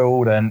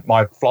rebuild and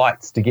my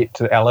flights to get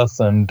to Alice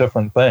and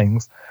different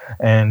things.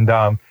 And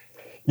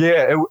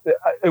Yeah,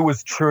 it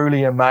was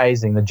truly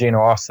amazing, the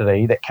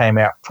generosity that came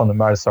out from the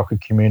motorcycle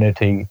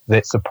community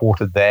that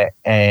supported that.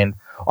 And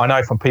I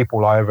know from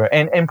people over,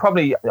 and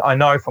probably I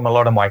know from a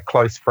lot of my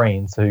close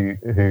friends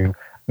who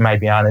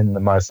maybe aren't in the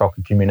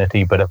motorcycle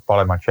community but have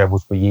followed my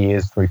travels for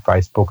years through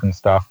Facebook and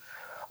stuff.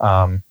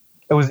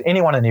 It was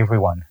anyone and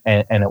everyone,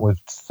 and it was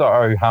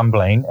so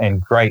humbling and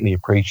greatly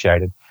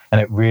appreciated. And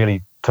it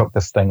really took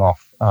this thing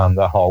off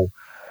the whole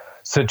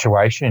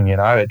situation.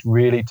 It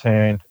really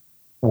turned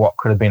what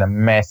could have been a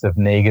massive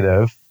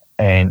negative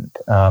and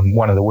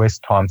one of the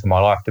worst times in my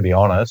life, to be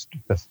honest,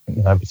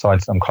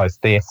 besides some close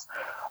deaths,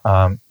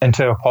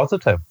 into a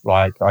positive.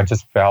 Like, I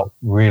just felt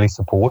really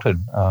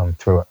supported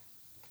through it.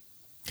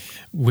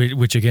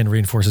 Which again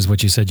reinforces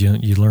what you said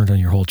you learned on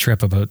your whole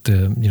trip about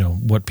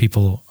what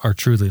people are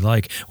truly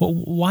like. Well,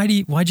 why'd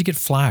you get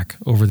flack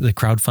over the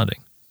crowdfunding?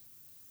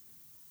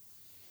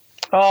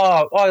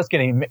 Oh, I was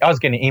getting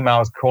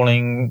emails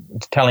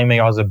telling me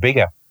I was a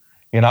beggar.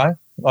 I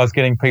was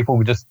getting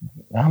people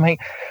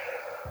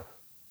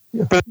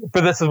but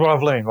this is what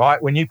I've learned,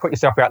 right? When you put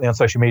yourself out there on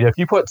social media, if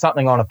you put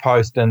something on a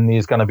post and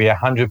there's going to be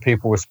 100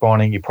 people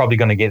responding, you're probably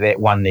going to get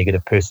that one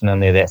negative person in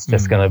there that's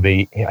just going to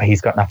be,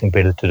 he's got nothing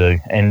better to do.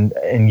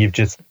 And you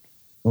just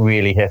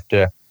really have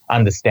to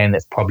understand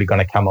that's probably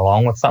going to come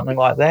along with something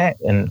like that.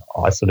 And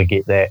I sort of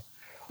get that.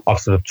 I've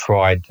sort of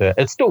tried to,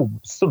 it still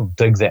sort of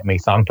digs at me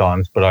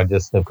sometimes, but I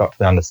just have got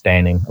the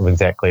understanding of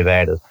exactly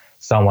that. Is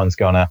someone's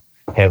going to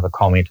have a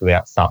comment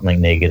about something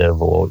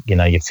negative, or,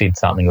 you've said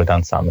something or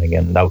done something,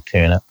 and they'll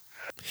turn it.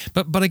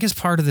 But I guess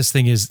part of this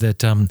thing is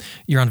that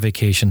you're on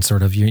vacation,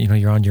 sort of.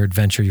 You're on your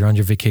adventure, you're on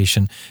your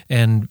vacation,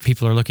 and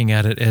people are looking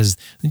at it as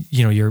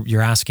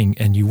you're asking,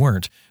 and you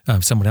weren't.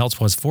 Someone else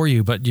was for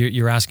you, but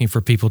you're asking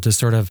for people to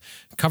sort of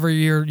cover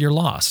your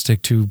loss,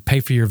 to pay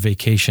for your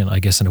vacation, I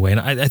guess, in a way.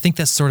 And I think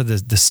that's sort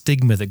of the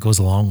stigma that goes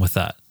along with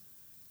that.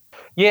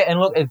 Yeah, and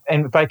look,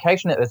 and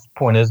vacation at this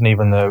point isn't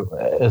even the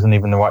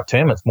right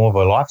term. It's more of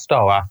a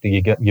lifestyle after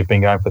you've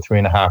been going for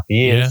 3.5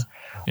 years.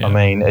 Yeah. I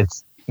mean,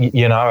 it's.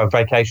 A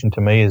vacation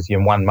to me is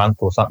 1 month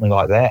or something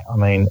like that. I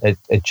mean,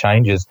 it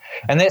changes.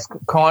 And that's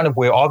kind of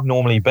where I've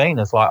normally been.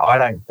 It's like, I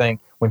don't think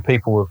when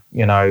people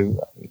have,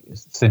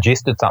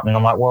 suggested something,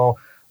 I'm like, well,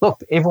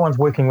 look, everyone's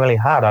working really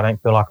hard. I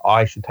don't feel like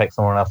I should take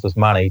someone else's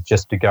money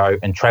just to go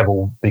and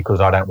travel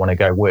because I don't want to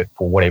go work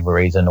for whatever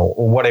reason or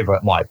whatever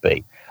it might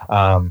be.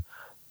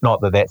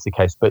 Not that that's the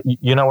case, but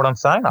you know what I'm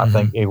saying? I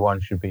think everyone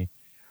should be.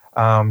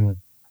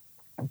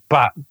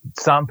 But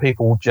some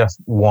people just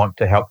want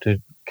to help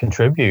to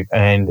contribute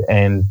and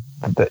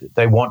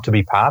they want to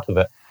be part of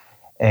it.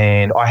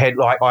 And I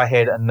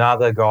had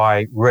another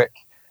guy, Rick,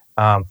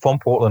 from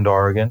Portland,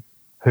 Oregon,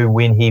 who,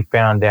 when he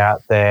found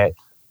out that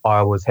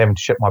I was having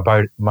to ship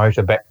my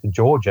motor back to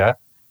Georgia,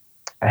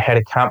 I had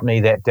a company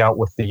that dealt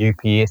with the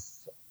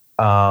UPS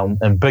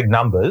in big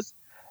numbers,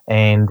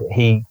 and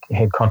he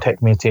had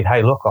contacted me and said,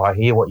 hey, look, I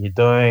hear what you're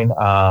doing.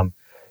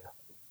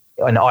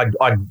 And I'd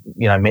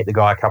met the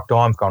guy a couple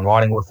of times, gone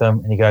riding with him,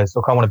 and he goes,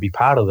 look, I want to be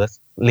part of this.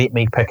 Let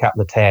me pick up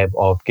the tab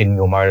of getting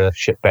your motor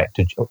shipped back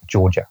to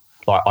Georgia.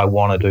 Like, I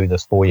want to do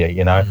this for you,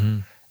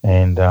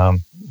 And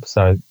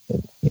so,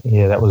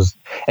 yeah, that was,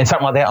 and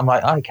something like that. I'm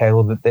like, okay,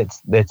 well,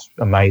 that's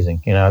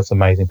amazing. It's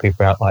amazing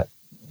people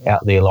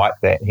out there like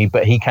that.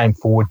 But he came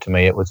forward to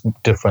me. It was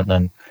different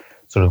than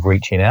sort of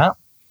reaching out.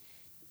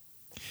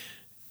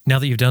 Now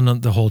that you've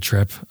done the whole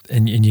trip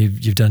and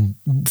you've done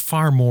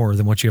far more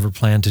than what you ever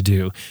planned to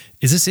do,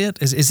 is this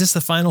it? Is this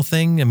the final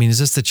thing? I mean, is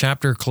this the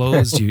chapter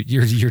closed?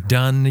 You're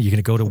done? You're going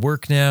to go to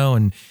work now,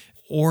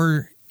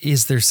 or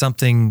is there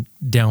something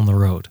down the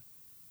road?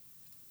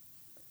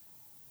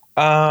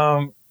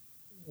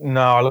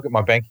 No, I look at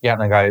my bank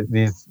account and I go,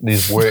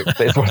 there's work.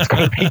 That's what's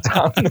got to be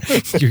done.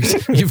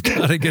 You've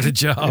got to get a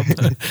job.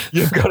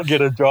 You've got to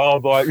get a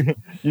job. Like,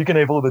 you can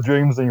have all the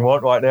dreams that you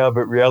want right now,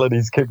 but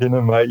reality's kicking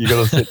in, mate. You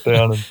got to sit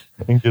down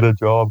and get a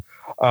job.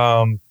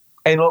 And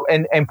look,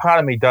 and part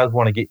of me does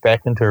want to get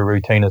back into a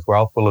routine as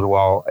well for a little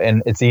while.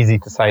 And it's easy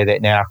to say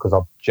that now because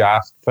I've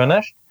just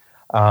finished.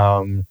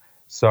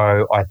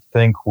 So I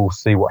think we'll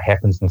see what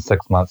happens in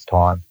 6 months'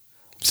 time.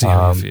 See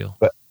how you feel.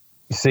 But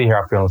see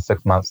how I feel in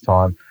 6 months'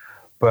 time.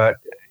 But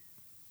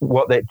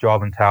what that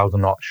job entails,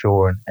 I'm not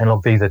sure. And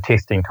look, these are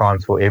testing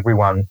times for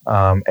everyone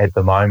at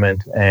the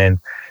moment. And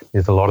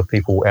there's a lot of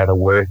people out of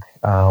work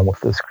with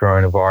this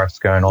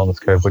coronavirus going on, this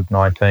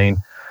COVID-19.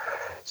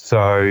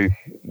 So,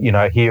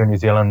 here in New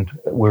Zealand,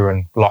 we're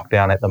in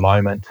lockdown at the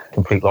moment,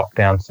 complete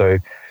lockdown. So,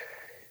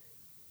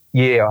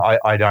 yeah,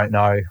 I don't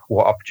know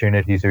what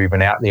opportunities are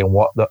even out there and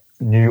what the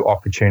new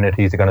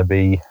opportunities are going to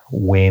be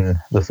when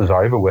this is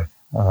over with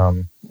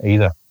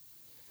either.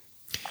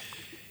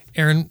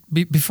 Aaron,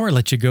 before I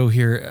let you go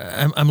here,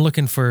 I'm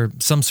looking for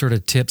some sort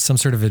of tip, some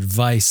sort of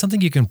advice,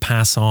 something you can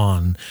pass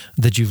on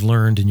that you've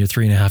learned in your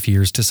 3.5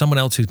 years to someone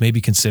else who's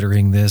maybe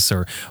considering this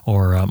or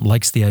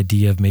likes the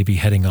idea of maybe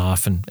heading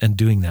off and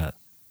doing that.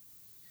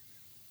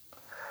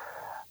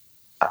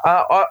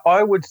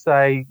 I would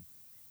say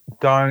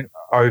don't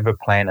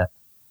overplan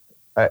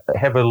it.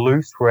 Have a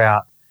loose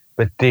route,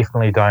 but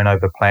definitely don't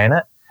overplan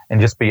it.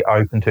 and just be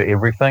open to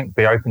everything,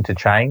 be open to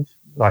change.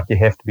 Like, you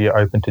have to be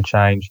open to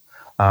change.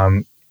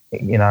 And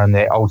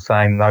that old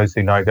saying, those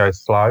who know go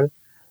slow.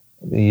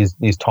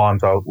 These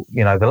times,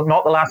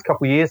 not the last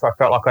couple of years, I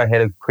felt like I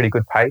had a pretty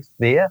good pace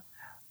there,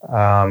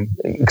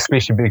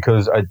 especially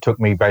because it took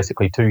me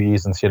basically 2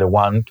 years instead of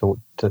one to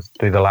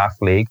do the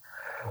last leg.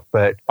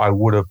 But I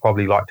would have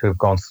probably liked to have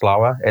gone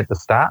slower at the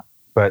start,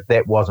 but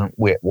that wasn't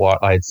what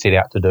I had set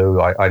out to do.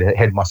 I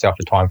had myself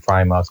a time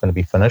frame I was going to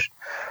be finished.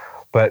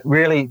 But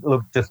really,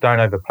 look, just don't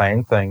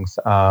overplan things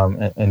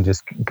and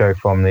just go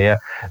from there.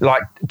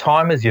 Like,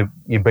 time is your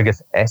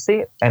biggest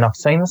asset. And I've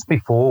seen this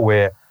before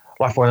where,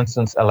 like, for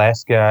instance,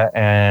 Alaska,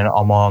 and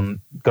I'm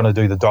going to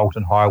do the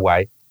Dalton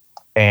Highway,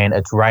 and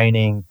it's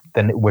raining.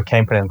 Then we're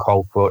camping in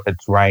Coldfoot.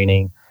 It's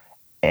raining,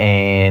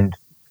 and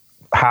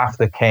half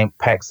the camp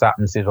packs up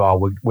and says,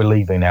 "Oh, we're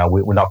leaving now.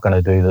 We're not going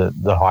to do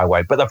the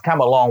highway." But they've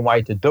come a long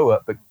way to do it.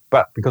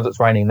 But because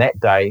it's raining that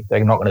day,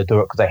 they're not going to do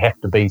it because they have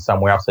to be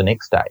somewhere else the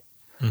next day.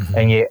 Mm-hmm.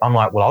 And yet I'm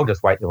like, well, I'll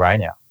just wait the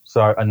rain out.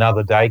 So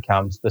another day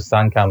comes, the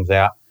sun comes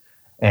out,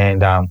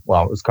 and it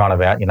was kind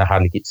of out,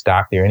 hardly gets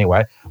dark there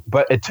anyway.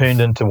 But it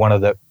turned into one of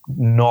the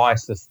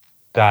nicest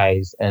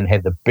days and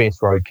had the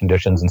best road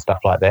conditions and stuff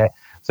like that.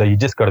 So you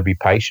just got to be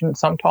patient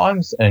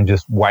sometimes and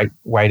just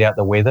wait out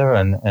the weather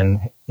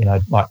and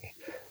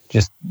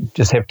just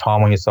have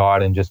time on your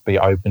side and just be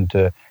open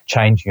to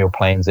changing your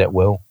plans at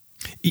will.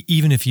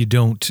 Even if you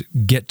don't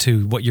get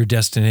to what your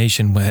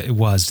destination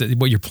was,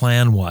 what your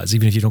plan was,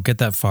 even if you don't get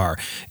that far,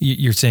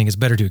 you're saying it's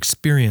better to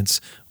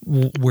experience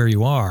where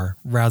you are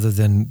rather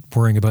than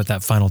worrying about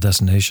that final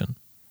destination.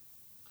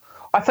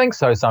 I think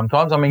so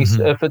sometimes. I mean,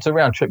 if it's a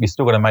round trip, you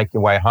still got to make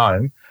your way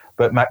home.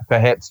 But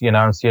perhaps,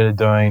 instead of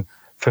doing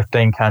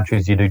 15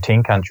 countries, you do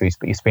 10 countries,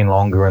 but you spend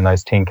longer in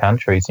those 10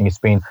 countries and you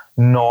spend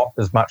not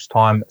as much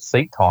time,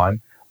 seat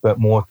time, but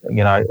more,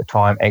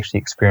 time actually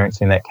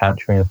experiencing that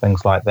country and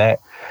things like that.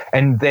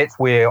 And that's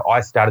where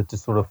I started to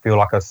sort of feel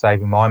like I was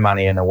saving my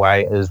money in a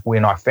way, is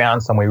when I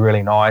found somewhere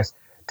really nice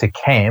to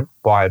camp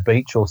by a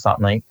beach or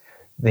something,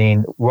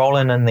 then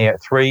rolling in there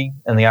at 3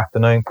 in the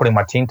afternoon, putting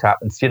my tent up,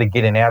 instead of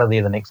getting out of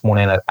there the next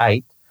morning at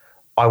 8,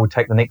 I would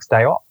take the next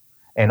day off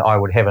and I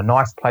would have a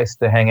nice place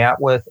to hang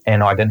out with,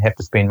 and I didn't have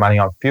to spend money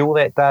on fuel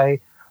that day.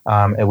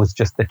 It was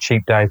just a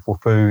cheap day for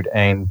food,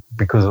 and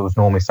because it was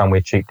normally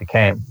somewhere cheap to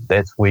camp,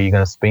 that's where you're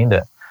going to spend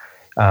it.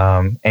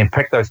 And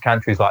pick those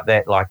countries like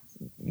that, like,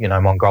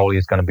 Mongolia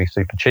is going to be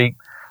super cheap,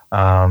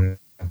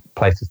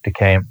 places to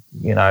camp,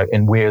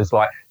 and whereas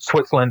like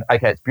Switzerland,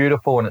 okay, it's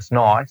beautiful and it's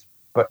nice,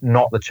 but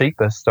not the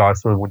cheapest. So I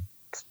sort of would,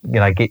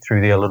 get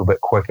through there a little bit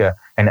quicker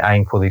and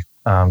aim for these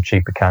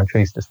cheaper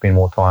countries to spend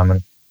more time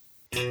in.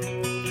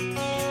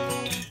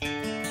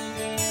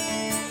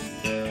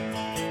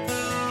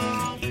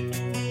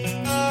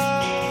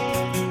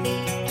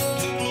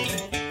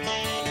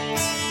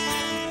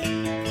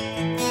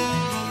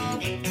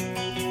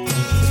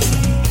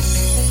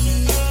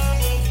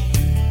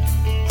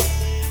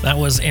 That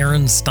was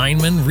Aaron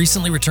Steinmann,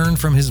 recently returned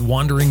from his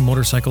wandering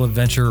motorcycle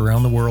adventure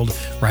around the world,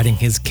 riding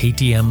his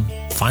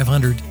KTM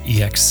 500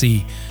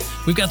 EXC.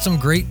 We've got some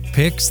great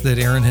pics that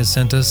Aaron has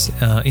sent us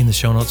in the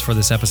show notes for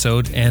this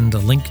episode, and a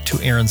link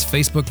to Aaron's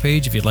Facebook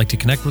page if you'd like to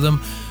connect with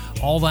him.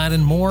 All that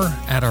and more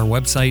at our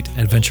website,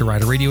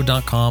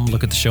 adventureriderradio.com.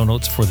 Look at the show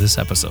notes for this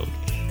episode.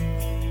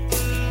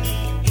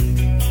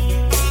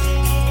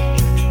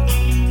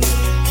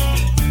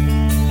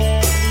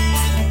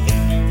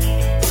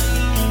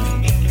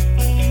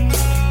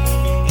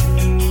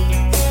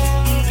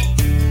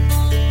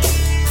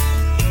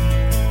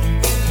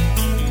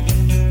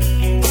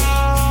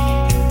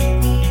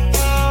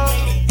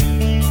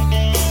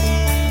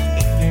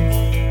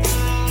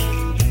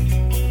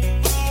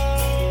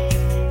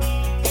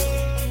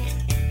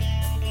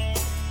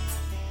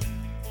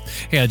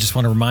 Hey, I just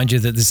want to remind you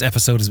that this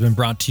episode has been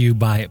brought to you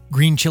by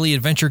Green Chili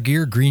Adventure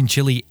Gear,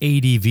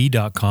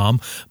 greenchiliadv.com,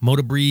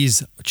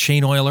 Motobreeze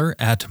Chain Oiler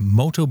at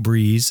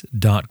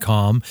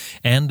motobreeze.com,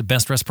 and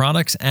Best Rest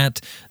Products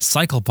at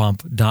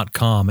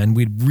cyclepump.com. And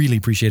we'd really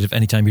appreciate it if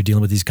anytime you're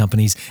dealing with these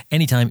companies,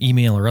 anytime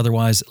email or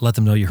otherwise, let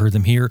them know you heard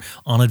them here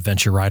on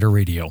Adventure Rider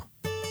Radio.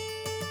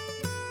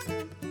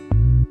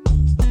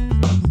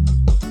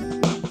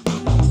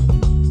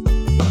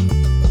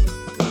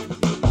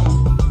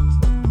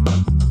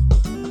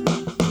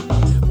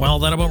 Well,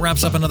 that about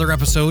wraps up another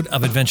episode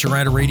of Adventure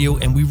Rider Radio,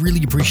 and we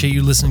really appreciate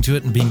you listening to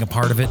it and being a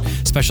part of it.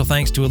 Special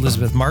thanks to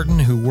Elizabeth Martin,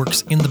 who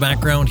works in the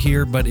background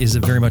here, but is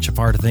very much a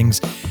part of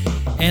things.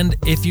 And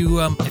if you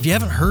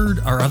haven't heard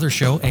our other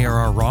show,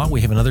 ARR Raw, we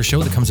have another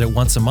show that comes out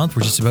once a month.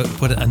 We're just about to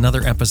put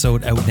another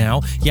episode out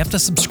now. You have to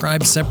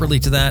subscribe separately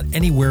to that.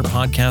 Anywhere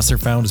podcasts are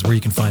found is where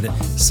you can find it.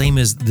 Same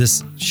as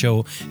this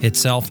show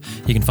itself.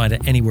 You can find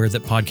it anywhere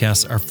that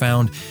podcasts are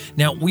found.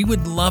 Now, we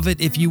would love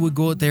it if you would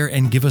go out there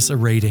and give us a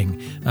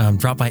rating.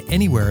 Drop by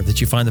anywhere that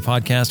you find the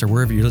podcast or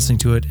wherever you're listening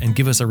to it, and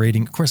give us a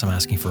rating. Of course, I'm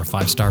asking for a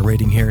 5-star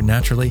rating here,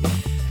 naturally,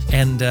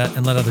 and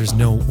let others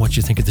know what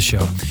you think of the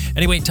show.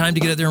 Anyway, time to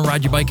get out there and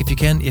ride your bike if you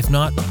can. If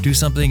not, do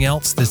something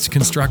else that's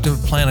constructive.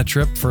 Plan a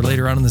trip for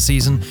later on in the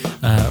season,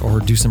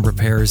 or do some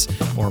repairs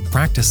or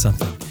practice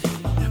something.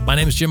 My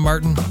name is Jim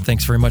Martin.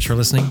 Thanks very much for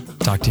listening.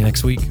 Talk to you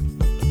next week.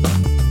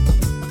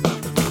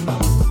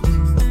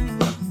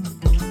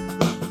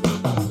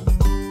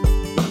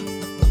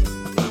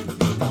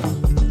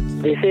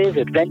 This is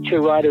Adventure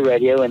Rider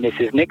Radio, and this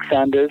is Nick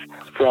Sanders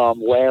from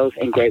Wales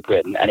in Great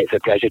Britain, and it's a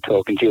pleasure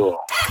talking to you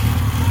all.